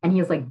 And he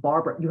is like,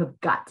 Barbara, you have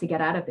got to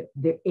get out of it.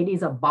 It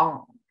is a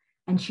bomb.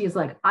 And she is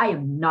like, I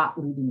am not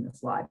leaving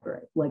this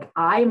library. Like,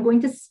 I am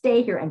going to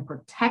stay here and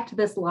protect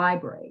this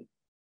library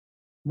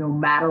no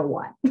matter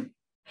what.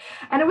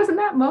 And it was in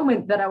that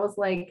moment that I was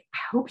like, I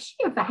hope she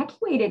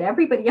evacuated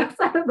everybody else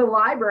out of the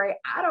library.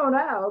 I don't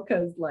know,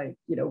 because like,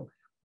 you know,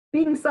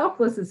 being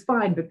selfless is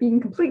fine, but being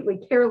completely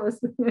careless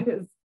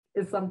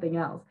is something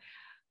else.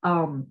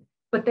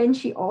 But then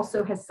she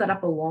also has set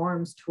up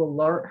alarms to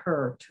alert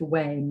her to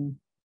when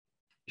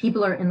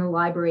people are in the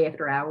library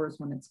after hours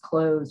when it's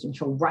closed, and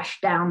she'll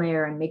rush down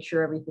there and make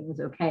sure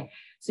everything's okay.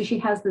 So she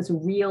has this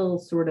real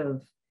sort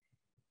of,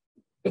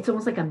 it's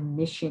almost like a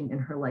mission in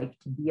her life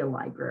to be a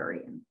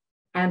librarian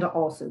and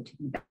also to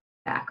be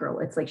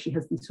Batgirl. It's like she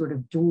has these sort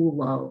of dual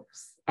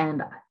loves.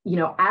 And, you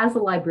know, as a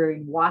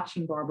librarian,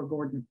 watching Barbara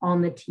Gordon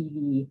on the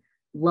TV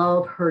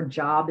love her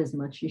job as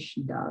much as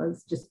she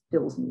does just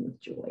fills me with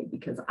joy,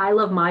 because I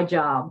love my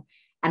job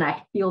and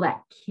I feel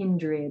that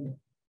kindred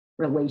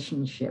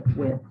relationship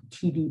with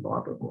TV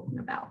Barbara Gordon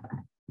about that.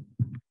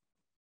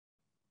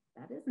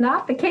 That is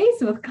not the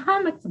case with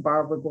comics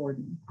Barbara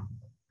Gordon.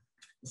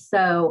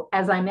 So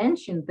as I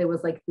mentioned, there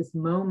was like this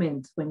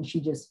moment when she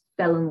just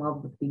fell in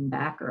love with being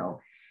Batgirl.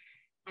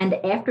 And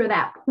after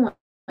that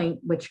point,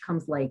 which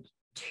comes like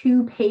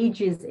 2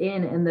 pages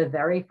in the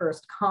very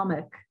first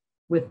comic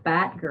with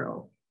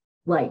Batgirl,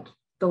 like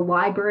the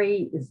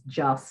library is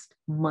just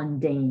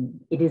mundane.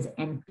 It is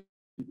empty.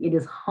 It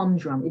is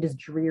humdrum. It is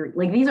dreary.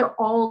 Like, these are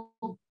all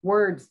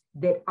words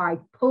that I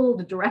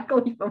pulled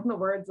directly from the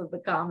words of the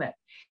comic.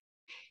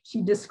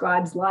 She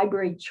describes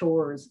library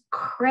chores,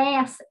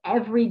 crass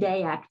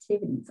everyday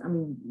activities. I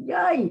mean,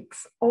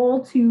 yikes,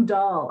 all too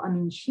dull. I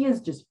mean, she is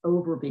just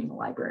over being a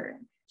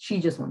librarian. She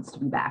just wants to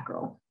be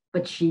Batgirl.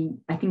 But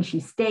I think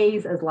she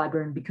stays as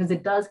librarian because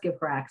it does give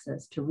her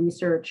access to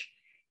research.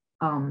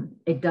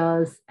 It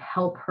does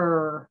help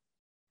her,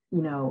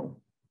 you know,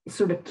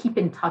 sort of keep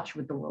in touch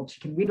with the world. She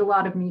can read a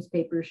lot of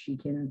newspapers. She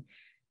can,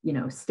 you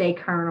know, stay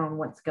current on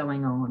what's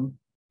going on.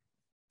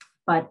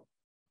 But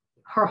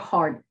her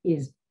heart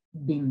is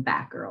being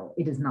Batgirl.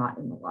 It is not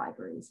in the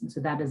libraries. And so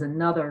that is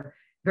another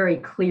very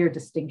clear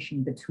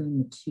distinction between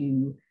the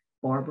two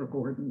Barbara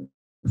Gordons.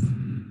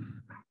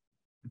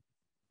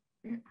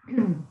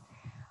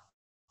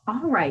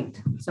 All right,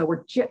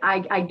 so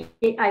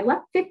I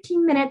left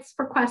 15 minutes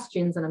for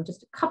questions and I'm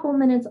just a couple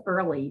minutes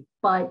early,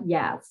 but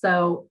yeah,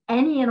 so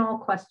any and all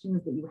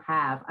questions that you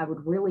have, I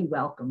would really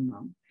welcome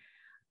them.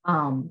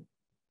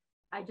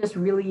 I just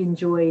really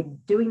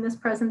enjoyed doing this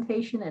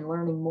presentation and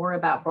learning more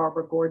about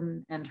Barbara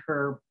Gordon and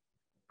her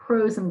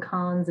pros and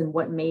cons and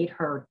what made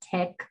her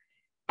tick,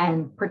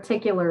 and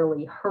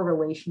particularly her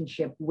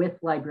relationship with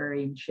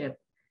librarianship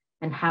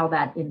and how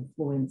that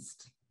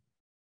influenced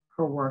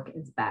her work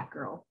as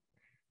Batgirl.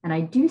 And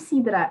I do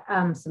see that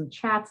some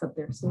chats up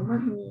there, so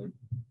let me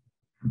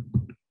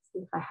see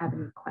if I have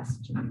any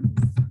questions.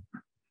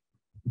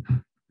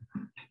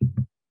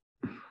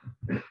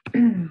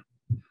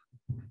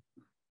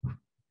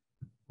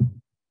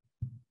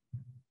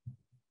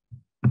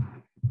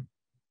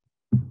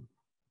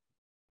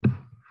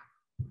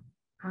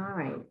 All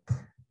right.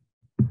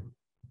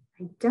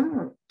 I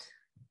don't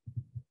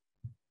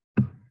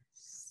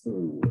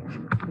see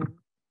anything.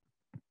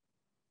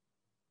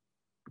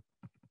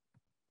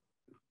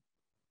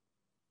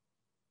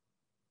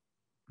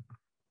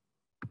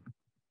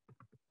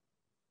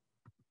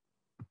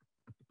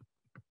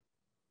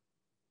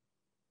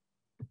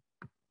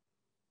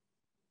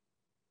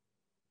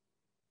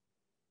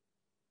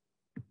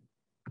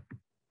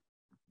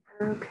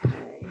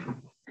 Okay.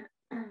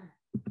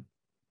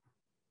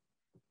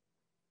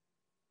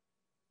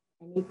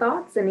 Any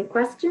thoughts, any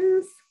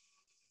questions?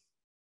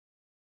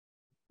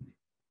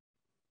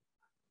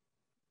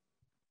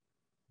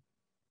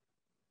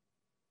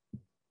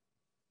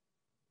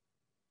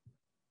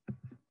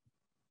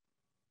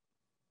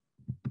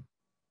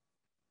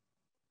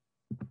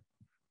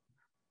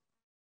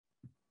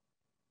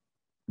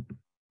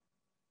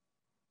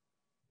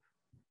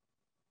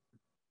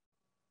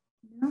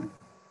 No?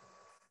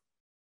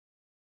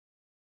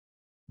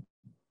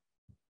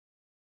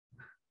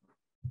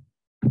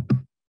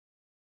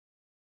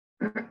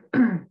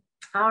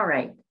 All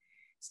right.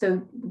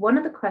 So one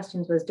of the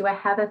questions was, do I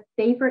have a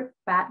favorite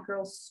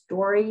Batgirl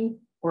story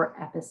or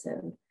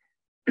episode?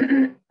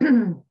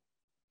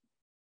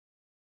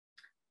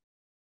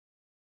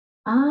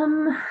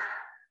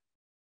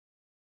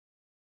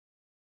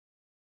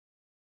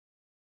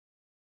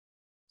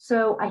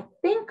 So I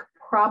think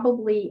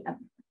probably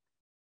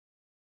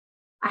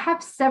I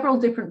have several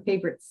different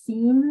favorite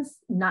scenes,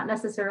 not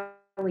necessarily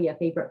a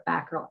favorite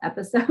Batgirl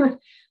episode,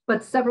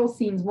 but several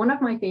scenes. One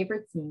of my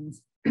favorite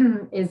scenes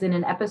is in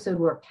an episode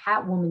where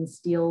Catwoman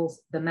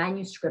steals the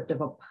manuscript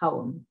of a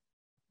poem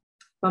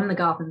from the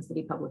Gotham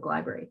City Public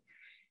Library.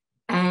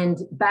 And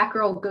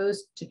Batgirl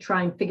goes to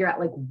try and figure out,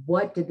 like,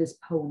 what did this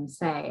poem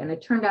say? And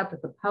it turned out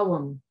that the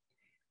poem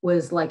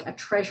was like a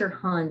treasure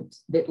hunt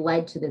that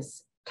led to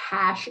this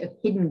cache of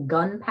hidden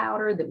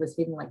gunpowder that was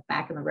hidden like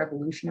back in the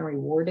Revolutionary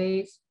War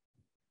days.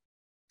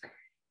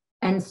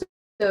 And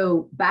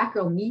so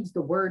Batgirl needs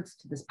the words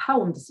to this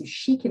poem to see if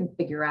she can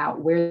figure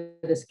out where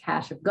this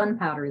cache of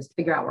gunpowder is, to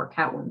figure out where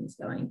Catwoman's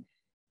going.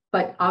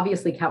 But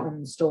obviously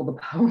Catwoman stole the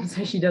poem,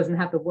 so she doesn't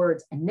have the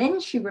words. And then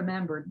she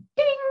remembered,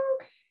 ding,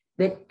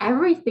 that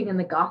everything in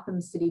the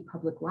Gotham City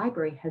Public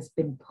Library has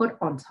been put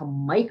onto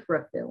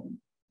microfilm.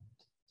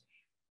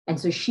 And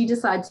so she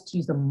decides to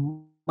use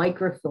the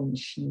microfilm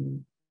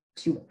machine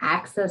to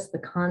access the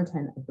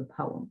content of the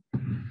poem.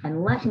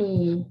 And let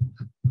me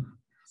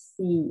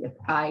see if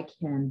I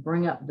can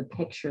bring up the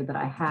picture that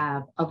I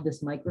have of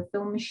this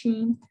microfilm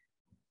machine,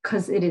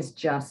 because it is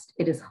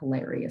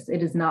hilarious.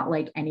 It is not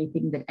like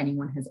anything that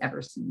anyone has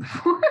ever seen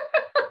before.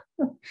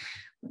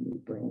 Let me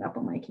bring it up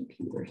on my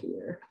computer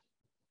here.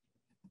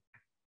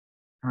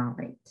 All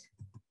right.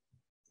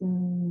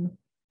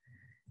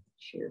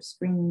 Share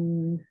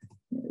screen.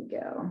 There we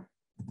go.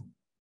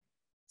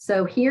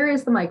 So here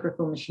is the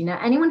microfilm machine. Now,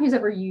 anyone who's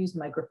ever used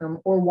microfilm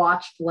or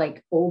watched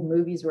like old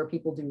movies where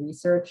people do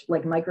research,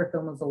 like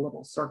microfilm is a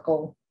little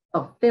circle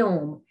of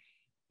film,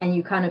 and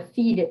you kind of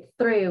feed it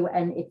through,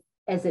 and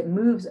as it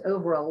moves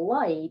over a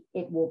light,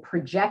 it will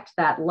project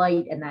that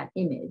light and that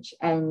image,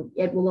 and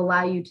it will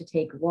allow you to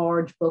take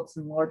large books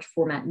and large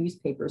format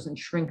newspapers and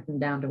shrink them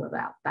down to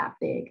about that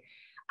big.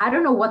 I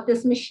don't know what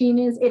this machine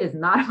is. It is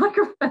not a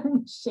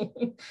microfilm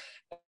machine.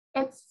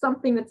 It's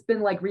something that's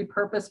been like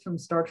repurposed from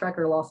Star Trek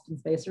or Lost in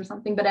Space or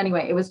something. But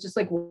anyway, it was just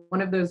like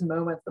one of those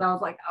moments that I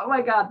was like, oh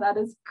my God, that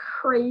is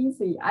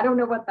crazy. I don't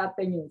know what that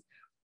thing is.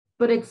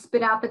 But it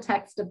spit out the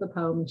text of the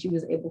poem and she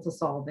was able to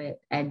solve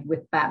it. And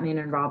with Batman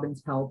and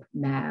Robin's help,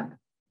 nab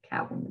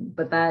Catwoman.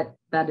 But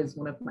that is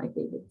one of my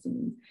favorite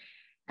scenes.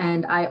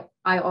 And I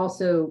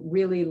also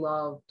really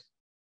loved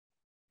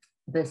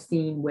the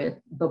scene with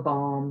the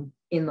bomb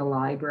in the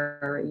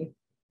library,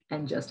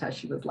 and just how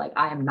she was like,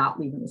 I am not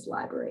leaving this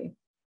library.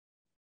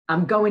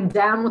 I'm going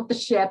down with the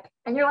ship.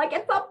 And you're like,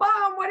 it's a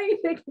bomb. What are you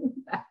thinking,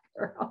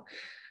 Batgirl?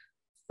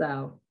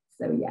 So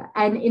yeah.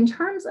 And in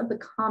terms of the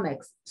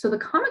comics, so the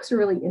comics are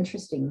really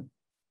interesting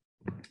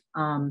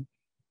in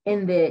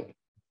that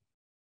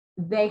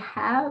they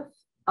have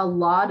a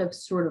lot of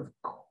sort of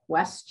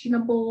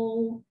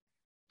questionable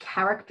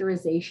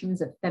characterizations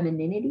of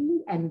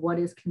femininity and what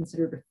is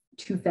considered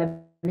too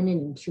feminine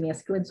and too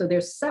masculine. So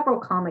there's several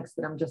comics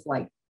that I'm just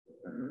like,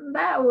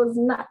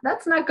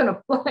 that's not going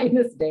to fly in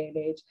this day and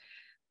age.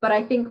 But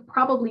I think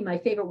probably my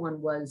favorite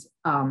one was,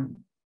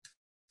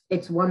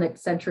 it's one that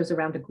centers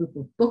around a group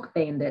of book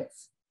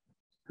bandits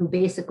who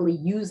basically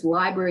use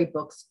library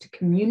books to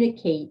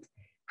communicate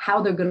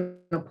how they're going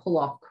to pull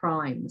off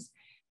crimes.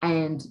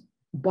 And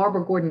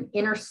Barbara Gordon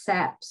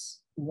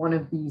intercepts one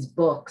of these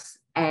books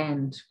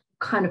and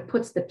kind of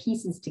puts the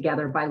pieces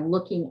together by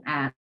looking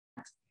at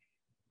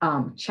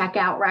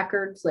checkout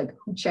records, like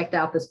who checked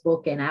out this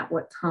book and at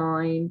what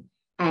time,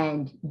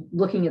 and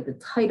looking at the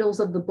titles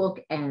of the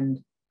book and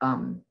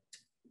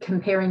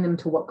comparing them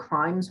to what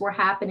crimes were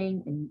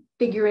happening and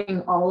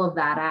figuring all of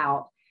that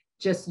out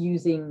just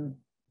using,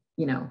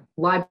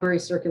 library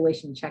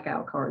circulation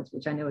checkout cards,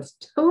 which I know is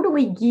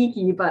totally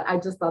geeky, but I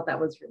just thought that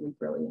was really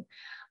brilliant.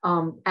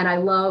 And I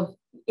love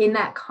in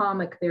that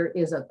comic, there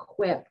is a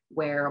quip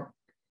where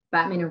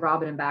Batman and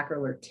Robin and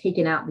Batgirl are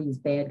taking out these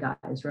bad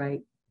guys,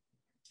 right?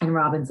 And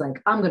Robin's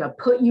like, I'm going to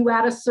put you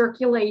out of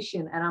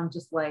circulation. And I'm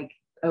just like,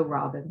 oh,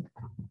 Robin,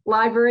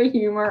 library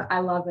humor.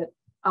 I love it.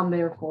 I'm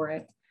there for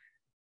it.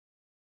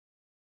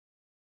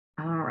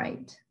 All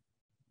right.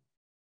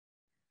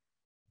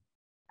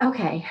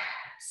 Okay.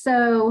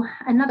 So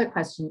another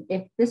question,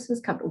 if this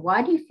was covered,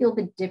 why do you feel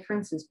the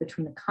differences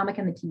between the comic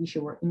and the TV show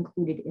were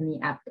included in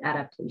the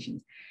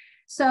adaptations?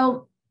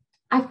 So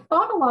I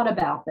thought a lot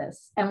about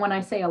this. And when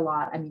I say a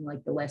lot, I mean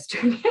like the last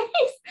 2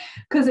 days,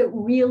 because it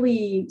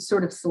really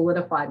sort of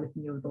solidified with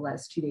me over the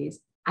last 2 days.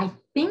 I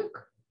think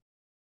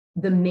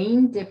the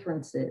main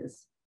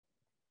differences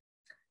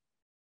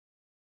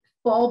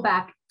fall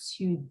back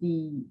to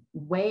the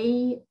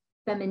way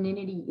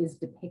femininity is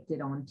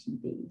depicted on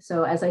TV.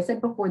 So as I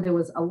said before, there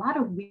was a lot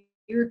of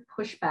weird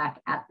pushback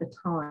at the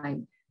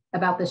time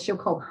about this show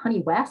called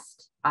Honey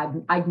West.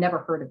 I'd never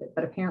heard of it,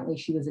 but apparently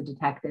she was a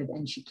detective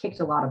and she kicked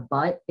a lot of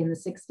butt in the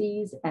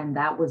 60s, and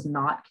that was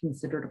not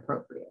considered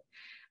appropriate.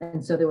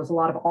 And so there was a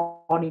lot of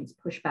audience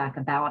pushback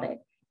about it.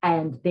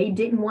 And they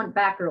didn't want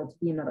Batgirl to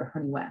be another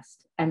Honey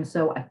West. And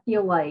so I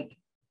feel like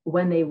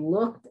when they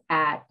looked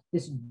at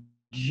this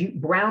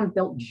brown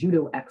belt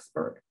judo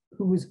expert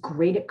who was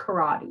great at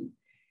karate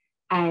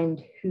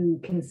and who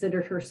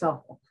considered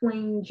herself a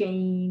plain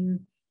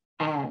Jane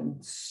and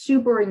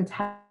super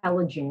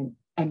intelligent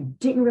and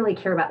didn't really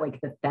care about like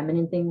the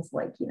feminine things,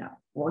 like,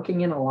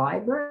 working in a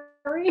library,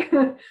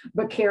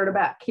 but cared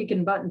about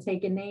kicking butt and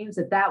taking names,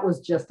 that was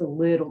just a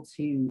little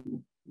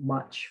too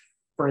much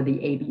for the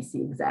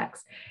ABC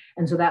execs.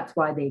 And so that's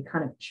why they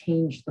kind of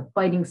changed the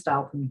fighting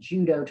style from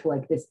judo to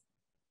like this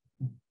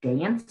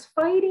dance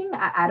fighting.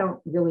 I don't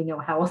really know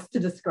how else to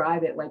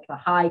describe it, like the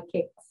high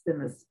kicks and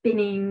the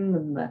spinning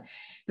and the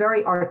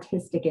very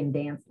artistic and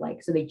dance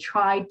like. So they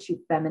tried to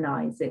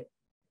feminize it.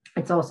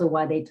 It's also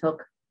why they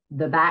took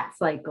the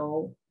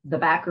Batgirl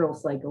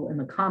cycle in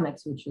the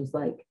comics, which was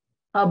like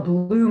a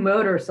blue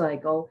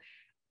motorcycle.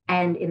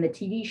 And in the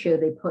TV show,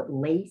 they put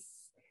lace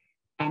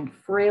and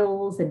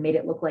frills and made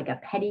it look like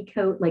a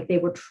petticoat. Like they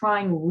were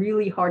trying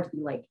really hard to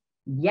be like,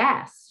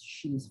 yes,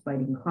 she's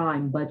fighting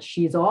crime, but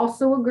she's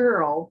also a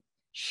girl.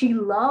 She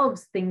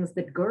loves things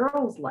that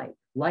girls like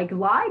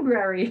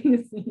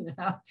libraries. You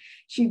know,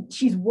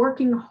 she's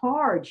working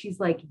hard. She's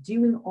like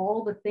doing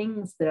all the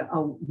things that a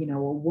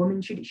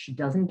woman should. She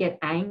doesn't get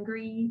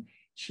angry.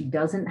 She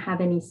doesn't have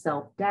any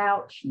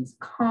self-doubt. She's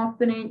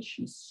confident.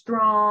 She's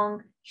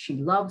strong. She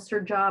loves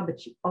her job,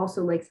 but she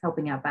also likes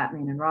helping out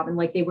Batman and Robin.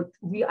 Like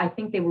I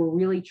think they were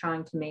really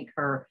trying to make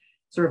her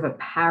sort of a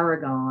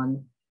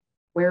paragon.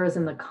 Whereas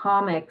in the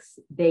comics,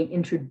 they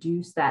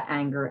introduced that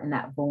anger and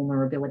that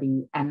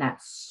vulnerability and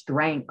that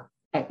strength,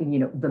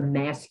 the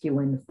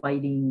masculine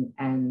fighting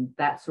and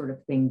that sort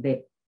of thing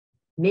that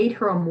made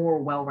her a more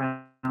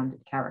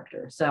well-rounded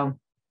character. So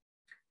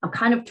I'm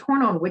kind of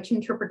torn on which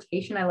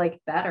interpretation I like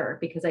better,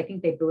 because I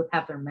think they both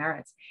have their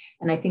merits.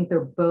 And I think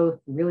they're both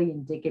really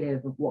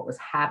indicative of what was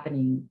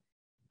happening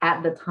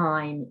at the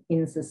time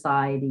in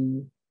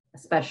society,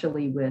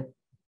 especially with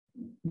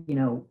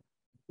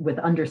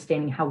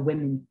understanding how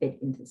women fit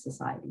into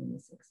society in the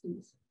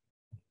 60s.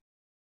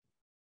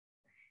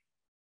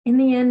 In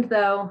the end,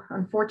 though,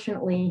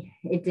 unfortunately,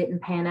 it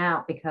didn't pan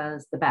out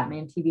because the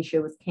Batman TV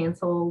show was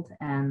canceled,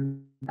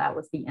 and that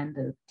was the end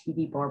of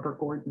TV Barbara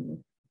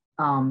Gordon.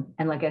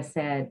 And like I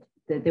said,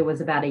 there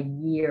was about a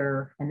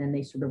year, and then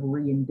they sort of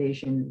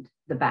re-envisioned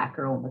the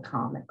Batgirl in the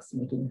comics,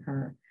 making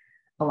her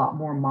a lot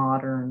more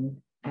modern.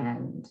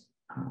 And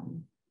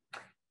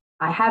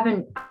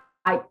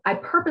I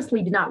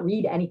purposely did not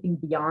read anything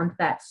beyond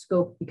that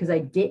scope because I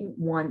didn't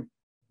want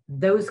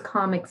those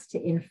comics to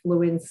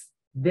influence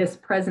this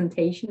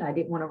presentation. I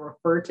didn't want to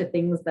refer to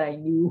things that I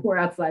knew were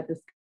outside the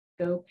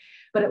scope.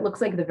 But it looks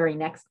like the very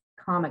next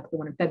comic, the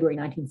one in February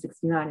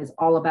 1969, is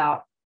all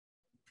about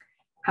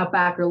how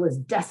Batgirl is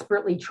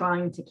desperately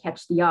trying to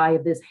catch the eye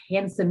of this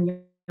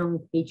handsome young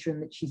patron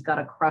that she's got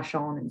a crush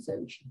on. And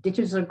so she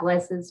ditches her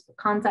glasses for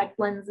contact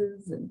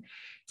lenses and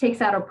takes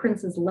out her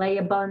Princess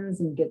Leia buns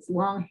and gets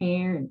long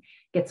hair and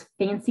gets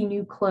fancy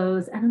new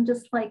clothes. And I'm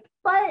just like,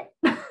 what?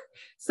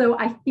 So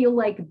I feel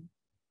like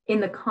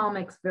in the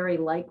comics, very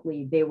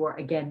likely they were,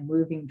 again,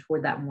 moving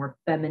toward that more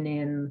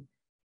feminine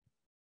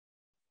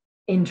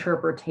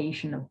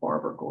interpretation of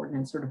Barbara Gordon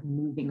and sort of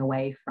moving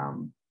away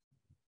from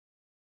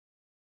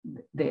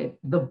the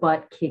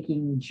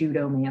butt-kicking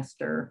judo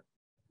master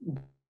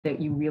that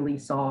you really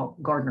saw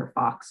Gardner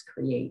Fox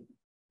create